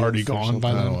 20 already gone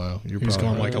by then? I don't know. He was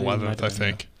gone like 11th, I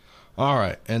think. All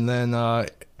right. And then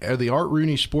the Art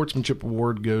Rooney Sportsmanship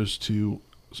Award goes to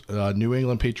New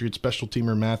England Patriots special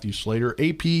teamer Matthew Slater.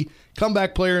 AP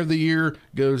Comeback Player of the Year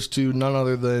goes to none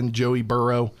other than Joey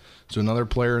Burrow. So another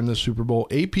player in the Super Bowl.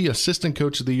 AP Assistant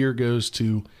Coach of the Year goes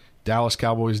to Dallas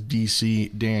Cowboys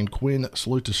DC Dan Quinn.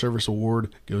 Salute to Service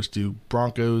Award goes to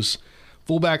Broncos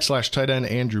fullback/tight end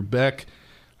Andrew Beck.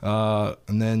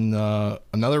 And then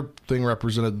another thing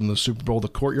represented in the Super Bowl, the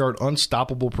Courtyard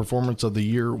Unstoppable Performance of the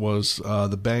Year was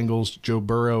the Bengals' Joe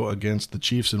Burrow against the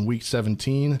Chiefs in Week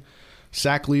 17.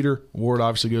 Sack Leader award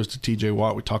obviously goes to T.J.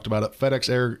 Watt. We talked about it. FedEx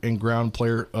Air and Ground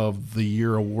Player of the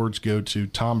Year awards go to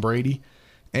Tom Brady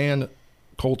and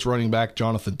Colts running back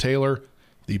Jonathan Taylor.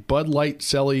 The Bud Light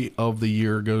Celly of the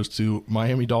Year goes to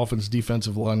Miami Dolphins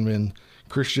defensive lineman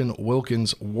Christian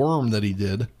Wilkins' worm that he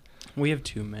did. We have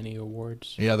too many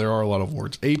awards. Yeah, there are a lot of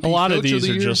awards. AP a lot of these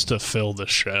the are year, just to fill the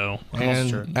show.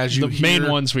 And as you the hear,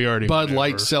 main ones we already Bud went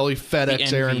Light, over. Celly,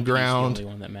 FedEx Air and Ground, the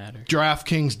only one that matters.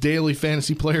 DraftKings Daily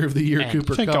Fantasy Player of the Year, And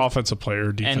Cooper I think Kupp. offensive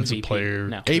player, defensive MVP. player.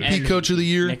 No. AP And Coach of the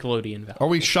Year. Nickelodeon Valley. Are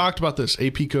we shocked about this?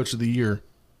 AP Coach of the Year,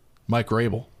 Mike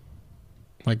Vrabel.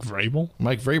 Mike Vrabel?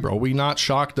 Mike Vrabel. Are we not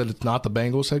shocked that it's not the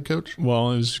Bengals head coach?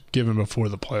 Well, it was given before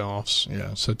the playoffs.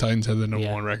 Yeah. So Titans had the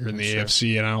number 1 record in the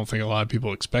AFC, and I don't think a lot of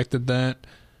people expected that.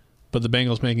 But the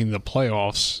Bengals making the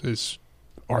playoffs is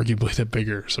arguably the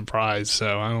bigger surprise,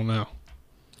 so I don't know.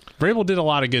 Vrabel did a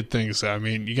lot of good things, though. I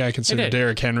mean, you got to consider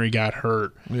Derrick Henry got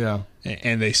hurt. Yeah.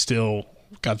 And they still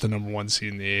got the number 1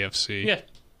 seed in the AFC. Yeah.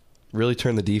 really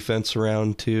turned the defense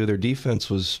around, too. Their defense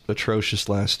was atrocious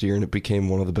last year, and it became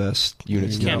one of the best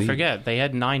units in the league. Can't forget, they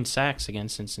had 9 sacks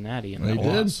against Cincinnati. They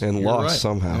did. And lost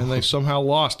somehow. And they somehow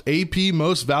lost. AP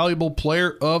Most Valuable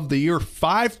Player of the Year,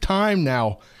 5-time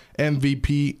now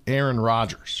MVP Aaron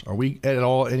Rodgers. Are we at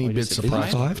all any bit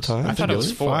surprised? 5 times? I thought it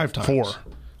was 4. 5 times. 4.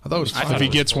 I thought it was 5. If he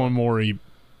gets one more, he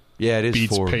it is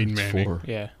beats 4. Peyton It's Manning. 4.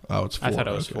 Yeah. Oh, it's 4. I thought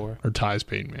it was 4. Or ties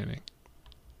Peyton Manning.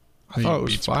 I thought it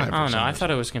was 5. I don't know. I thought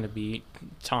it was going to be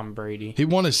Tom Brady. He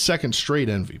won his second straight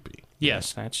MVP.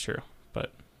 Yes, that's true.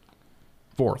 But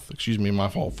 4th. Excuse me, my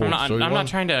fault. 4th. I'm not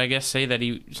trying to, I guess, say that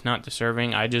he's not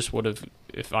deserving. I just would have,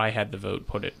 if I had the vote,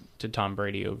 put it to Tom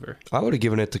Brady over I would have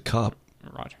given it to Kupp.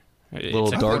 Roger. Little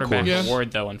It's a dark quarterback horse.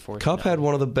 award, though, unfortunately. Kupp had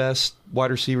one of the best wide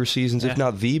receiver seasons, if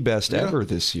not the best ever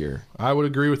this year. I would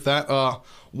agree with that.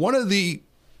 One of the,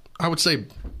 I would say,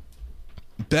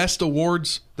 best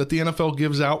awards that the NFL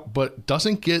gives out, but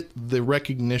doesn't get the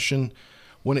recognition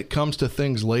when it comes to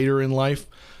things later in life,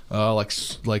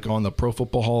 like on the Pro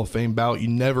Football Hall of Fame ballot. You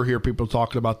never hear people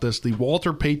talking about this. The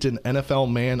Walter Payton NFL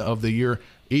Man of the Year.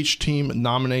 Each team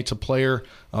nominates a player.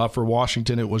 For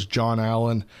Washington, it was John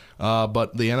Allen.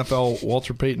 But the NFL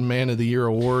Walter Payton Man of the Year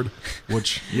award,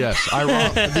 which, yes,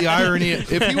 the irony, if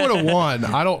he would have won,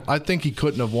 I think he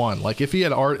couldn't have won. Like if they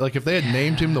had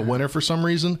named him the winner for some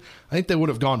reason, I think they would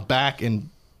have gone back and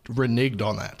reneged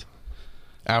on that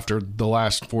after the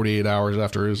last 48 hours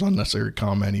after his unnecessary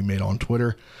comment he made on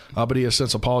Twitter. But he has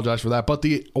since apologized for that. But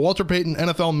the Walter Payton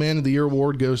NFL Man of the Year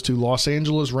award goes to Los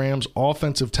Angeles Rams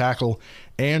offensive tackle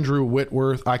Andrew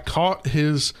Whitworth. I caught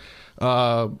his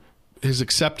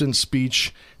acceptance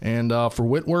speech, and for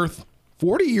Whitworth,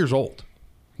 40 years old.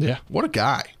 Yeah. What a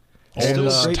guy.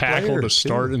 Still tackle to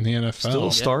start in the NFL. Still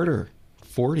a starter.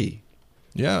 40.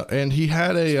 Yeah, and he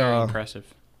had Very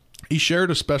impressive. He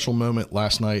shared a special moment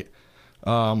last night.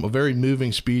 A very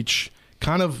moving speech.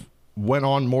 Kind of went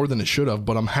on more than it should have,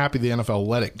 but I'm happy the NFL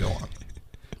let it go on.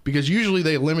 Because usually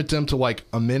they limit them to like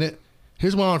a minute.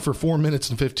 His went on for 4 minutes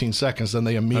and 15 seconds, then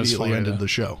they immediately ended the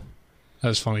show.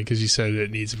 That's funny because you said it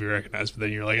needs to be recognized, but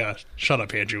then you're like, shut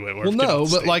up, Andrew Whitworth. Well, no,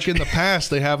 but like in the past,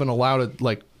 they haven't allowed it.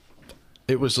 Like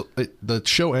the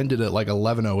show ended at like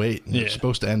 11:08, and it's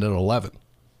supposed to end at 11.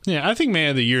 Yeah, I think Man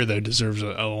of the Year though deserves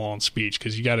a long speech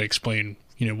because you got to explain,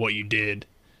 what you did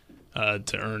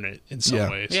to earn it in some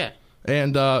ways. Yeah.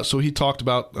 And so he talked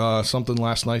about something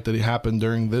last night that happened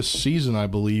during this season, I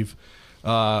believe.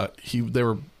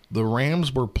 The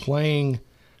Rams were playing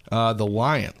the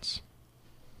Lions.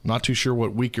 Not too sure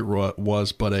what week it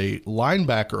was, but a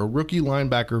rookie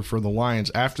linebacker for the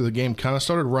Lions, after the game, kind of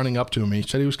started running up to him. He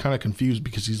said he was kind of confused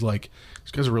because he's like,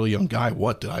 this guy's a really young guy.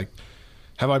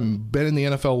 Have I been in the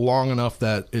NFL long enough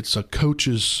that it's a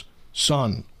coach's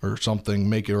son or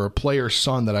something, or a player's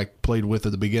son that I played with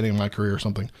at the beginning of my career or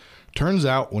something? Turns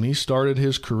out when he started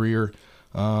his career,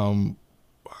 I'm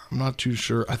not too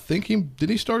sure. I think did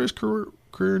he start his career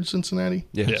in Cincinnati?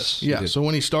 Yes. Yeah. So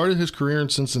when he started his career in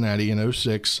Cincinnati in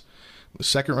 2006, the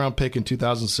second round pick in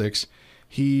 2006,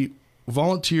 he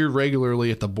volunteered regularly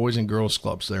at the Boys and Girls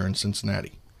Clubs there in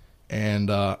Cincinnati.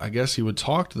 And I guess he would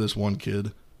talk to this one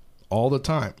kid all the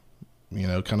time,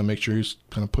 kind of make sure he's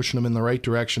kind of pushing him in the right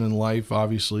direction in life.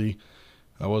 Obviously,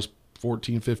 I was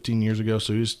 14, 15 years ago.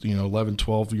 So he's, 11,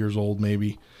 12 years old,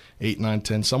 maybe 8, 9,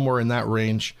 10, somewhere in that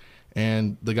range.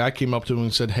 And the guy came up to him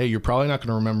and said, hey, you're probably not going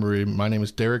to remember me. My name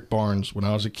is Derek Barnes. When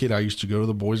I was a kid, I used to go to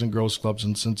the Boys and Girls Clubs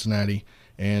in Cincinnati,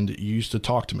 and you used to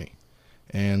talk to me.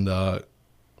 And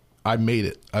I made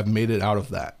it. I've made it out of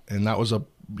that. And that was a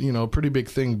pretty big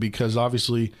thing because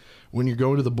obviously when you're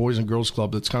going to the Boys and Girls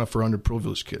Club, that's kind of for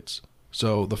underprivileged kids.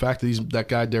 So the fact that that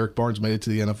guy, Derek Barnes, made it to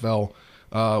the NFL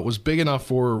was big enough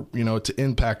for, to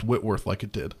impact Whitworth like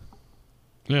it did.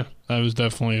 Yeah, that was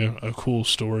definitely a cool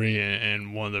story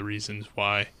and one of the reasons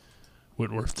why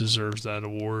Whitworth deserves that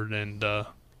award, and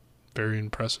very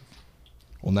impressive.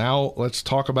 Well, now let's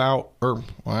talk about,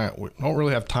 we don't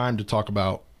really have time to talk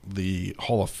about the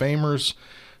Hall of Famers,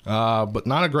 but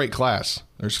not a great class.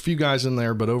 There's a few guys in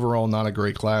there, but overall not a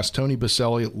great class. Tony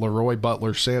Baselli, Leroy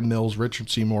Butler, Sam Mills, Richard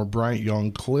Seymour, Bryant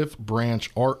Young, Cliff Branch,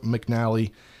 Art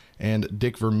McNally, and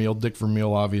Dick Vermeil. Dick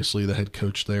Vermeil, obviously the head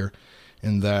coach there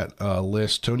in that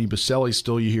list. Tony Baselli,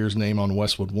 still you hear his name on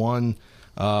Westwood One,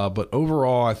 but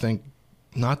overall I think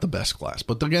not the best class.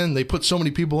 But again, they put so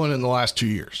many people in the last 2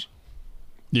 years.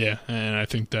 Yeah, and I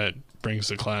think that brings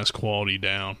the class quality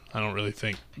down. I don't really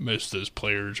think most of those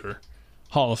players are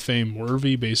Hall of Fame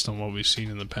worthy based on what we've seen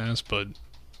in the past, but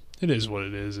it is what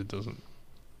it is. It doesn't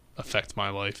affect my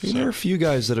life. There are a few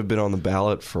guys that have been on the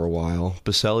ballot for a while.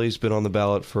 Baselli's been on the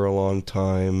ballot for a long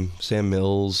time. Sam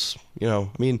Mills,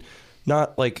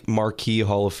 not like marquee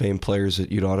Hall of Fame players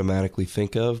that you'd automatically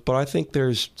think of, but I think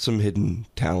there's some hidden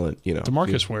talent.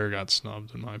 DeMarcus Ware got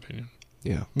snubbed, in my opinion.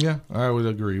 Yeah, I would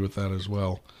agree with that as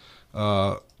well.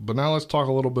 But now let's talk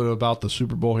a little bit about the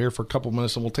Super Bowl here for a couple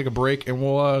minutes, and we'll take a break, and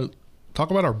we'll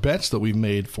talk about our bets that we've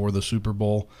made for the Super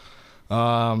Bowl.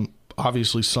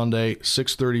 Obviously, Sunday,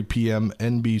 6:30 p.m.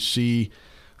 NBC.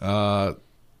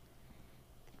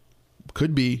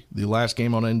 Could be the last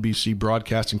game on NBC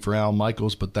broadcasting for Al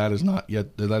Michaels, but that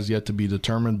is yet to be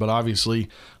determined. But obviously,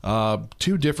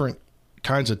 two different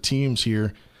kinds of teams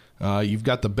here. You've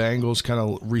got the Bengals kind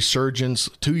of resurgence.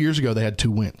 2 years ago, they had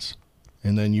 2 wins.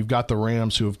 And then you've got the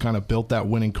Rams, who have kind of built that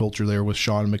winning culture there with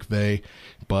Sean McVay,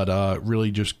 but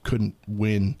really just couldn't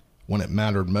win when it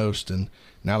mattered most. And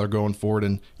now they're going forward.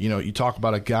 And, you talk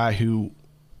about a guy who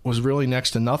was really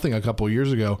next to nothing a couple of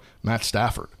years ago, Matt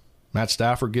Stafford. Matt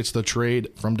Stafford gets the trade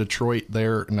from Detroit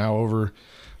there now over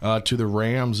to the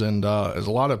Rams. And as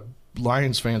a lot of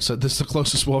Lions fans said, this is the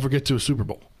closest we'll ever get to a Super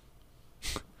Bowl.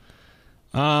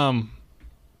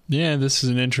 Yeah, this is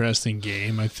an interesting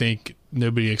game. I think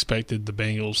nobody expected the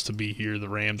Bengals to be here. The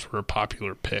Rams were a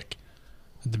popular pick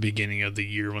at the beginning of the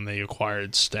year when they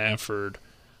acquired Stafford.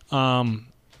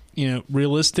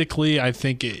 Realistically, I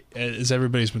think as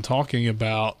everybody's been talking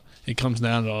about, it comes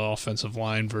down to the offensive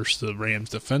line versus the Rams'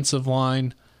 defensive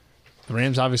line. The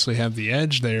Rams obviously have the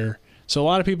edge there. So a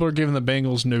lot of people are giving the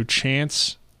Bengals no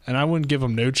chance, and I wouldn't give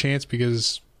them no chance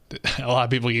because a lot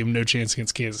of people gave them no chance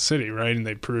against Kansas City, right? And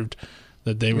they proved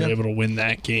that they were able to win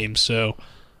that game. So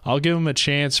I'll give them a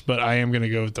chance, but I am going to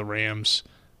go with the Rams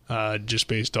just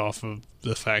based off of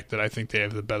the fact that I think they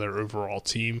have the better overall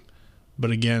team. But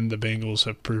again, the Bengals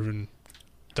have proven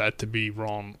that to be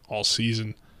wrong all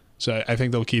season. So I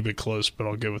think they'll keep it close, but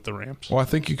I'll go with the Rams. Well, I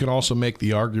think you can also make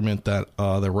the argument that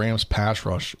the Rams' pass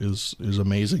rush is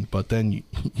amazing, but then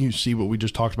you see what we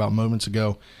just talked about moments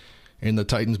ago in the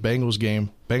Titans-Bengals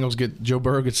game. Joe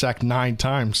Burrow gets sacked 9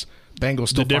 times. Bengals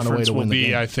still find a way to win the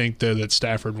game. I think, though, that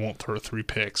Stafford won't throw 3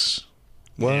 picks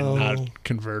and not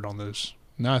convert on those.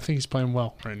 No, I think he's playing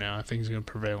well right now. I think he's going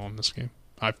to prevail in this game.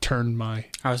 I've turned my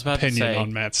opinion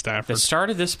on Matt Stafford. The start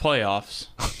of this playoffs,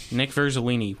 Nick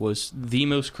Verzolini was the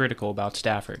most critical about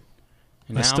Stafford.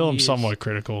 And I still am somewhat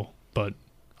critical, but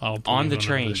I'll on the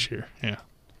train this year. Yeah.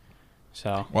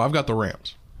 So. Well, I've got the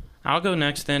Rams. I'll go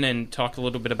next then and talk a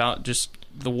little bit about just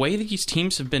the way that these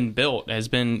teams have been built has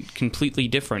been completely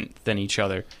different than each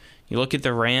other. You look at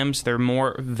the Rams, they're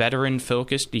more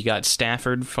veteran-focused. You got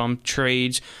Stafford from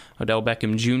trades, Odell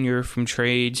Beckham Jr. from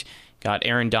trades. Got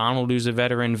Aaron Donald, who's a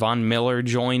veteran. Von Miller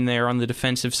joined there on the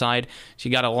defensive side. So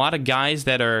you got a lot of guys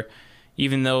that are,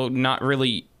 even though not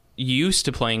really used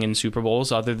to playing in Super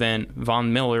Bowls, other than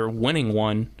Von Miller winning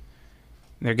one,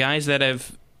 they're guys that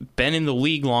have been in the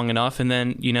league long enough. And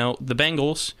then, the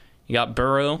Bengals, you got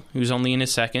Burrow, who's only in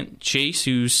his second. Chase,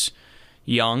 who's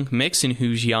young. Mixon,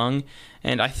 who's young.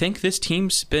 And I think this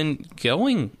team's been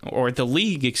going, or the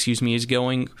league, is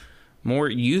going more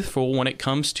youthful when it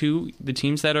comes to the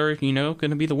teams that are, going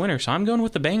to be the winners. So I'm going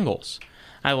with the Bengals.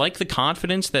 I like the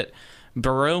confidence that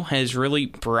Burrow has really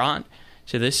brought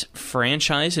to this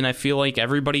franchise, and I feel like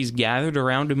everybody's gathered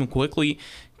around him quickly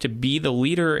to be the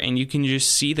leader, and you can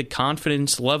just see the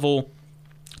confidence level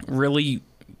really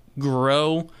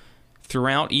grow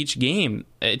throughout each game.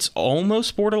 It's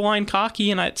almost borderline cocky,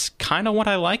 and it's kind of what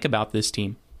I like about this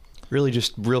team. Really,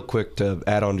 just real quick to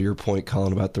add on to your point,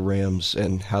 Colin, about the Rams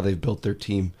and how they've built their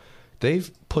team. They've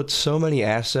put so many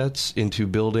assets into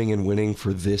building and winning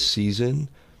for this season.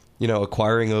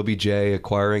 Acquiring OBJ,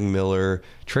 acquiring Miller,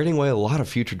 trading away a lot of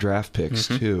future draft picks,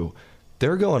 too.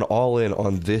 They're going all in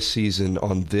on this season,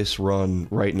 on this run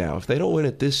right now. If they don't win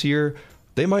it this year,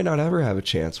 they might not ever have a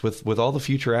chance. With all the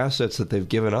future assets that they've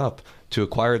given up to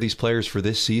acquire these players for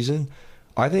this season,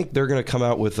 I think they're going to come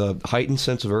out with a heightened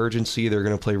sense of urgency. They're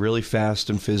going to play really fast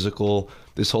and physical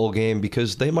this whole game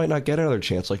because they might not get another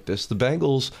chance like this. The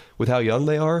Bengals, with how young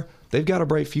they are, they've got a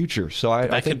bright future. So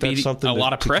I think that's something a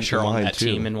lot of pressure on that too.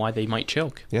 team and why they might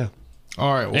choke. Yeah.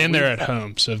 All right. Well, and they're at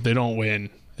home, so if they don't win,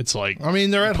 it's like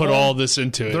they're at put home. all this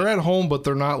into it. They're at home, but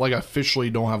they're not officially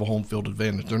don't have a home field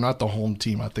advantage. They're not the home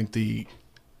team. I think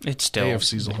it's still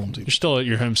AFC's the home team. You're still at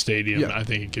your home stadium. Yeah. I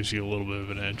think it gives you a little bit of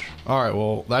an edge. All right,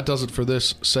 well, that does it for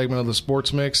this segment of the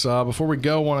Sports Mix. Before we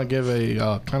go, I want to give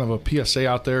a kind of a PSA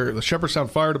out there. The Shepherdstown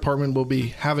Fire Department will be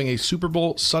having a Super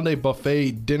Bowl Sunday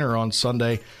buffet dinner on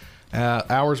Sunday.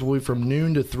 Hours will be from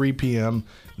noon to 3 p.m.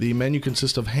 The menu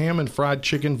consists of ham and fried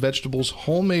chicken, vegetables,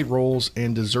 homemade rolls,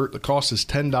 and dessert. The cost is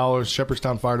 $10.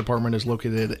 Shepherdstown Fire Department is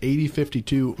located at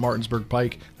 8052 Martinsburg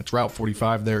Pike. That's Route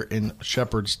 45 there in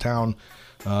Shepherdstown.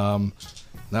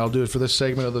 That'll do it for this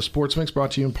segment of the Sports Mix,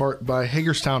 brought to you in part by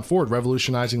Hagerstown Ford,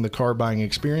 revolutionizing the car buying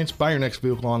experience. Buy your next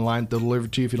vehicle online. They'll deliver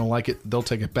it to you. If you don't like it, they'll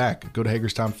take it back. Go to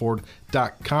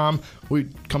HagerstownFord.com. We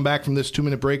come back from this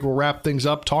 2-minute break. We'll wrap things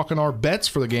up talking our bets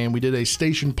for the game. We did a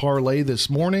station parlay this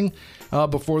morning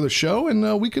before the show,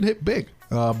 and we could hit big.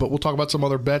 But we'll talk about some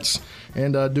other bets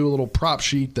and do a little prop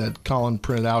sheet that Colin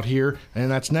printed out here. And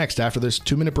that's next after this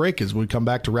 2-minute break as we come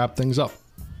back to wrap things up.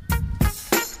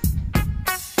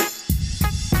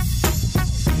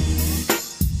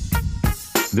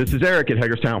 This is Eric at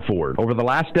Hagerstown Ford. Over the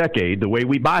last decade, the way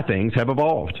we buy things have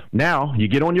evolved. Now, you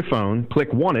get on your phone,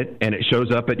 click Want It, and it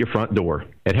shows up at your front door.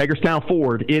 At Hagerstown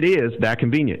Ford, it is that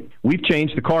convenient. We've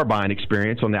changed the car buying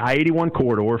experience on the I-81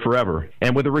 corridor forever.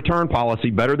 And with a return policy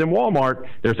better than Walmart,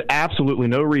 there's absolutely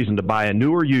no reason to buy a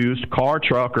new or used car,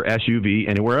 truck, or SUV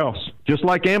anywhere else. Just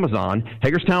like Amazon,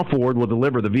 Hagerstown Ford will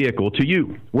deliver the vehicle to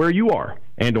you, where you are,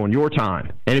 and on your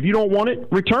time. And if you don't want it,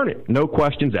 return it. No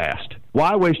questions asked.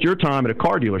 Why waste your time at a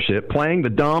car dealership playing the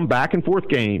dumb back-and-forth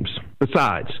games?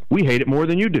 Besides, we hate it more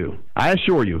than you do. I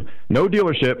assure you, no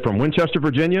dealership from Winchester,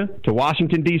 Virginia to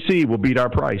Washington, D.C. will beat our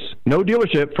price. No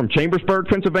dealership from Chambersburg,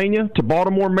 Pennsylvania to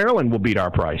Baltimore, Maryland will beat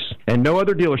our price. And no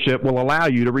other dealership will allow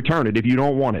you to return it if you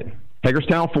don't want it.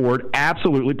 Hagerstown Ford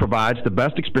absolutely provides the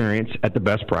best experience at the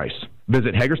best price.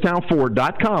 Visit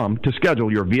HagerstownFord.com to schedule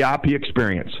your VIP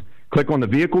experience. Click on the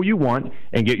vehicle you want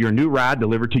and get your new ride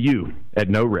delivered to you at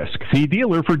no risk. See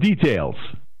dealer for details.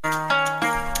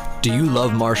 Do you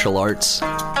love martial arts?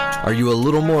 Are you a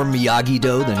little more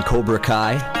Miyagi-Do than Cobra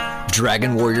Kai?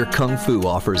 Dragon Warrior Kung Fu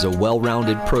offers a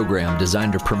well-rounded program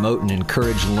designed to promote and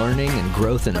encourage learning and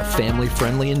growth in a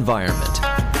family-friendly environment.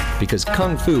 Because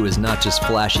Kung Fu is not just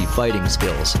flashy fighting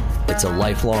skills, it's a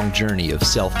lifelong journey of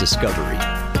self-discovery.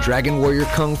 Dragon Warrior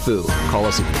Kung Fu. Call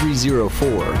us at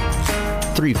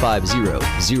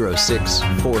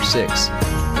 304-350-0646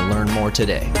 and learn more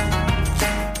today.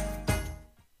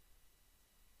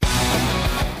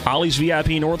 Ollie's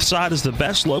VIP Northside is the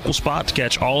best local spot to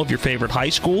catch all of your favorite high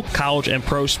school, college, and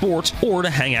pro sports, or to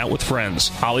hang out with friends.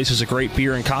 Ollie's has a great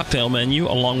beer and cocktail menu,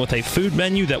 along with a food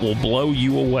menu that will blow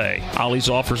you away. Ollie's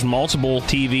offers multiple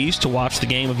TVs to watch the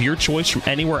game of your choice from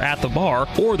anywhere at the bar,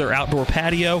 or their outdoor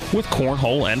patio with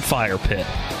cornhole and fire pit.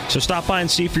 So stop by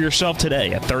and see for yourself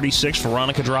today at 36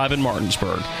 Veronica Drive in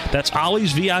Martinsburg. That's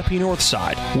Ollie's VIP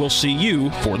Northside. We'll see you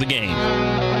for the game.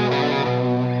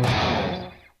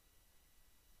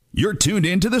 You're tuned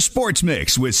in to the Sports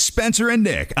Mix with Spencer and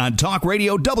Nick on Talk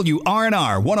Radio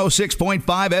WRNR 106.5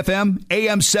 FM,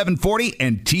 AM 740,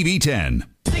 and TV 10.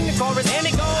 Sing the chorus and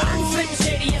it goes. I'm Slim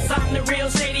Shady, yes, I'm the real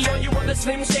Shady. All you other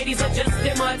Slim Shadys are just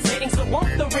imitating. So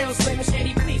won't the real Slim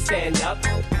Shady please stand up?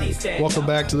 Please stand Welcome up.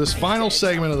 back to this final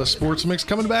segment of the Sports Mix.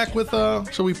 Coming back with,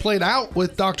 so we played out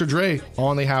with Dr. Dre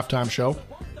on the halftime show.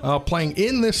 Playing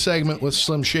in this segment with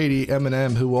Slim Shady,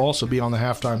 Eminem, who will also be on the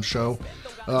halftime show.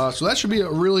 So that should be a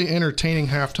really entertaining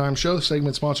halftime show. The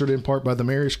segment sponsored in part by the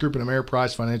Marius Group and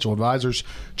Ameriprise Financial Advisors,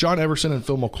 John Everson and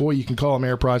Phil McCoy. You can call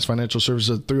Ameriprise Financial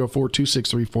Services at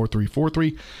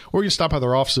 304-263-4343, or you can stop by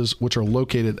their offices, which are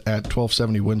located at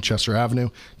 1270 Winchester Avenue.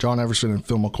 John Everson and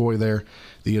Phil McCoy there,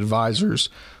 the advisors.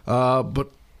 But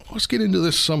let's get into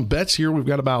some bets here. We've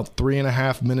got about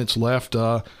 3.5 minutes left.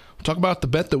 Talk about the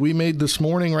bet that we made this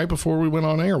morning right before we went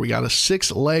on air. We got a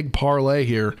 6-leg parlay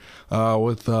here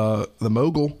with the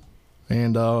Mogul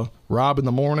and Rob in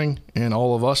the morning and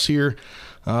all of us here.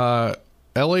 LA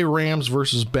Rams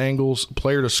versus Bengals,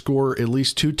 player to score at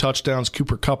least 2 touchdowns.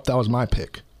 Cooper Kupp, that was my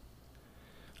pick.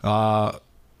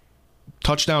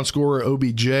 Touchdown scorer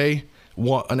OBJ,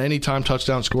 an anytime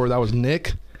touchdown scorer, that was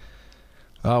Nick.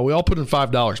 We all put in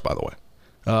 $5, by the way.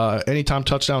 Anytime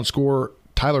touchdown scorer,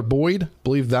 Tyler Boyd,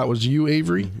 believe that was you,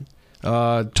 Avery.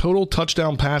 Mm-hmm. Total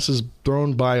touchdown passes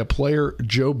thrown by a player,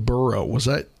 Joe Burrow. Was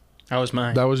that? That was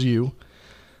mine. That was you.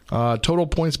 Total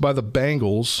points by the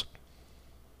Bengals.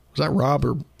 Was that Rob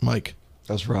or Mike?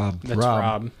 That was Rob. That's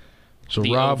Rob. So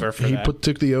Rob, he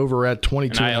took the over at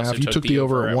 22.5. You took the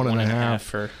over at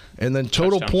 1.5. And then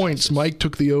total points, passes. Mike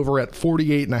took the over at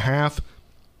 48.5.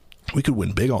 We could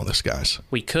win big on this, guys.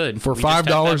 We could. For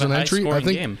 $5 an entry, I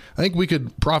think we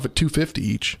could profit $250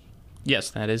 each. Yes,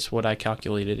 that is what I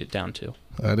calculated it down to.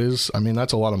 That is,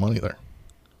 that's a lot of money there.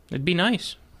 It'd be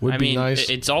nice. Would be nice.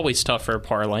 It's always tough for a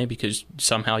parlay because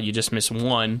somehow you just miss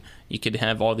one. You could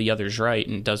have all the others right,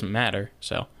 and it doesn't matter.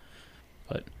 So,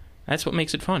 but that's what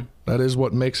makes it fun. That is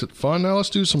what makes it fun. Now let's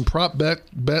do some prop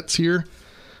bets here.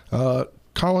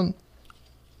 Colin,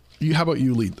 how about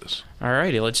you lead this? All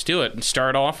righty, let's do it.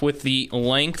 Start off with the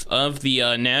length of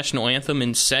the national anthem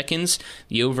in seconds.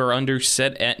 The over-under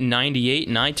set at 98,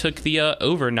 and I took the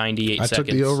over 98 seconds. I took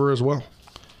the over as well.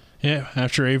 Yeah,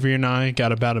 after Avery and I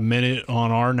got about a minute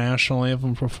on our national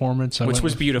anthem performance. Which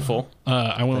was beautiful.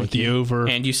 I went with the over.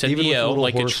 And you said Even the with a O, little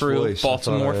like a hoarse true voice,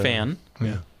 Baltimore fan.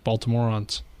 Yeah,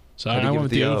 Baltimoreans. So Had to I give went it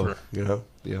with the over. You know,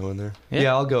 the O in there. Yeah.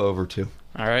 Yeah, I'll go over too.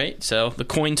 All right, so the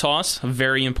coin toss, a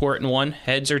very important one.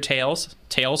 Heads or tails?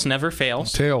 Tails never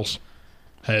fails. Tails.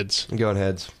 Heads. I'm going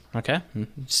heads. Okay.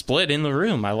 Split in the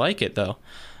room. I like it, though.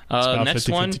 About Next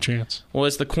 50-50 one chance.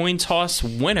 was the coin toss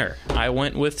winner. I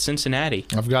went with Cincinnati.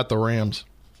 I've got the Rams.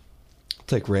 I'll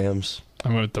take Rams. I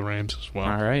went with the Rams as well.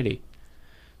 All righty.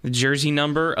 The jersey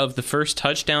number of the first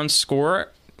touchdown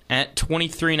scorer at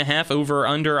 23.5. Over or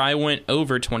under, I went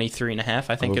over 23.5.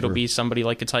 I think it'll be somebody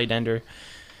like a tight end or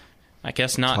I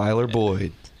guess not. Tyler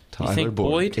Boyd. think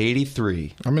Boyd?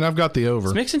 83. I mean, I've got the over.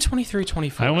 It's mixing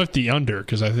 23-24. I went with the under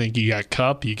because I think you got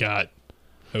Kupp, you got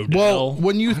Odell. Well,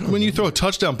 when you throw a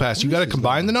touchdown pass, you got to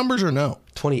combine the numbers or no?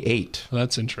 28. Well,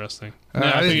 that's interesting.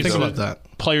 I didn't think about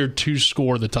that. Player to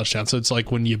score the touchdown. So it's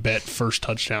like when you bet first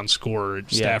touchdown scorer,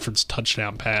 Stafford's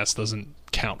touchdown pass doesn't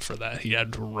count for that. He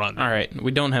had to run. All right.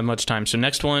 We don't have much time. So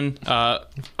next one,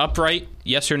 upright,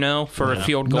 yes or no for a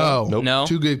field goal? No.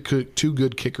 Two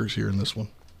good kickers here in this one.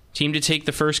 Team to take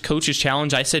the first coach's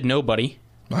challenge. I said nobody.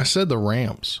 I said the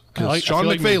Rams. Because Sean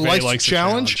McVay likes the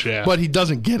challenge, but he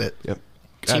doesn't get it. Yep.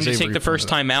 Team to take the first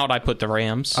time out, I put the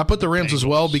Rams. I put the Rams as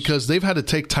well because they've had to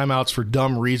take timeouts for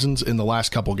dumb reasons in the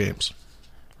last couple games.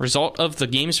 Result of the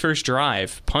game's first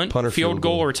drive. Punt, field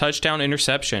goal, or touchdown,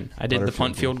 interception. I did the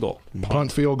punt, field goal.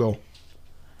 Punt, field goal.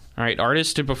 All right,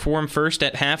 artist to perform first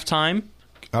at halftime.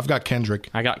 I've got Kendrick.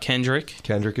 I got Kendrick.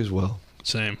 Kendrick as well.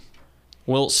 Same.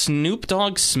 Will Snoop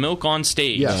Dogg smoke on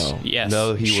stage? Yes. Yes.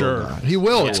 No, he will not. He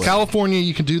will. Yes. It's California.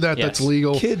 You can do that. Yes. That's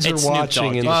legal. Kids It's are Snoop watching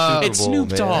Dogg. in the Super Bowl, It's Snoop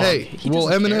man. Dogg. Hey, He will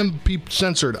doesn't Eminem be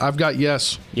censored? I've got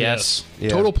yes. Yes. Yeah.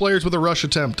 Total players with a rush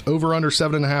attempt. Over, under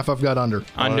 7.5. I've got under.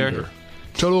 Under.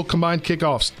 Total combined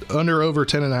kickoffs. Under, over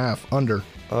 10.5. Under.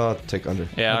 Take under.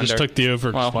 Yeah, I just took the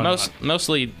over. Well, Why not?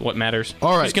 mostly what matters.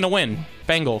 All right. Who's going to win?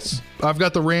 Bengals. I've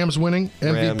got the Rams winning.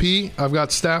 MVP. I've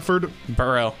got Stafford.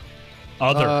 Burrow.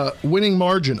 Other. Winning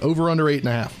margin. Over, under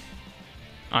 8.5.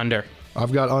 Under.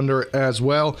 I've got under as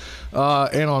well.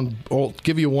 And I'll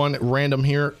give you one random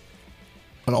here.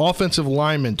 An offensive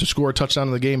lineman to score a touchdown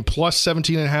in the game plus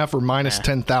 17.5 or minus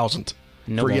 10,000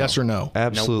 No. for yes or no.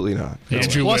 Absolutely not.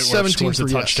 Andrew Plus Whitworth 17 scores a for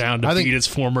yes. touchdown to I think- beat his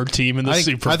former team in the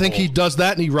Super Bowl. I think he does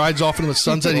that and he rides off into the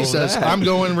sunset. He says, I'm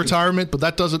going in retirement, but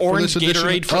that does it for Orange this edition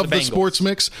Gatorade for of the the Bengals. Sports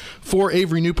Mix. For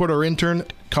Avery Newport, our intern,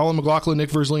 Colin McLaughlin, Nick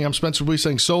Versling, I'm Spencer Lee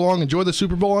saying so long. Enjoy the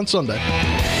Super Bowl on Sunday.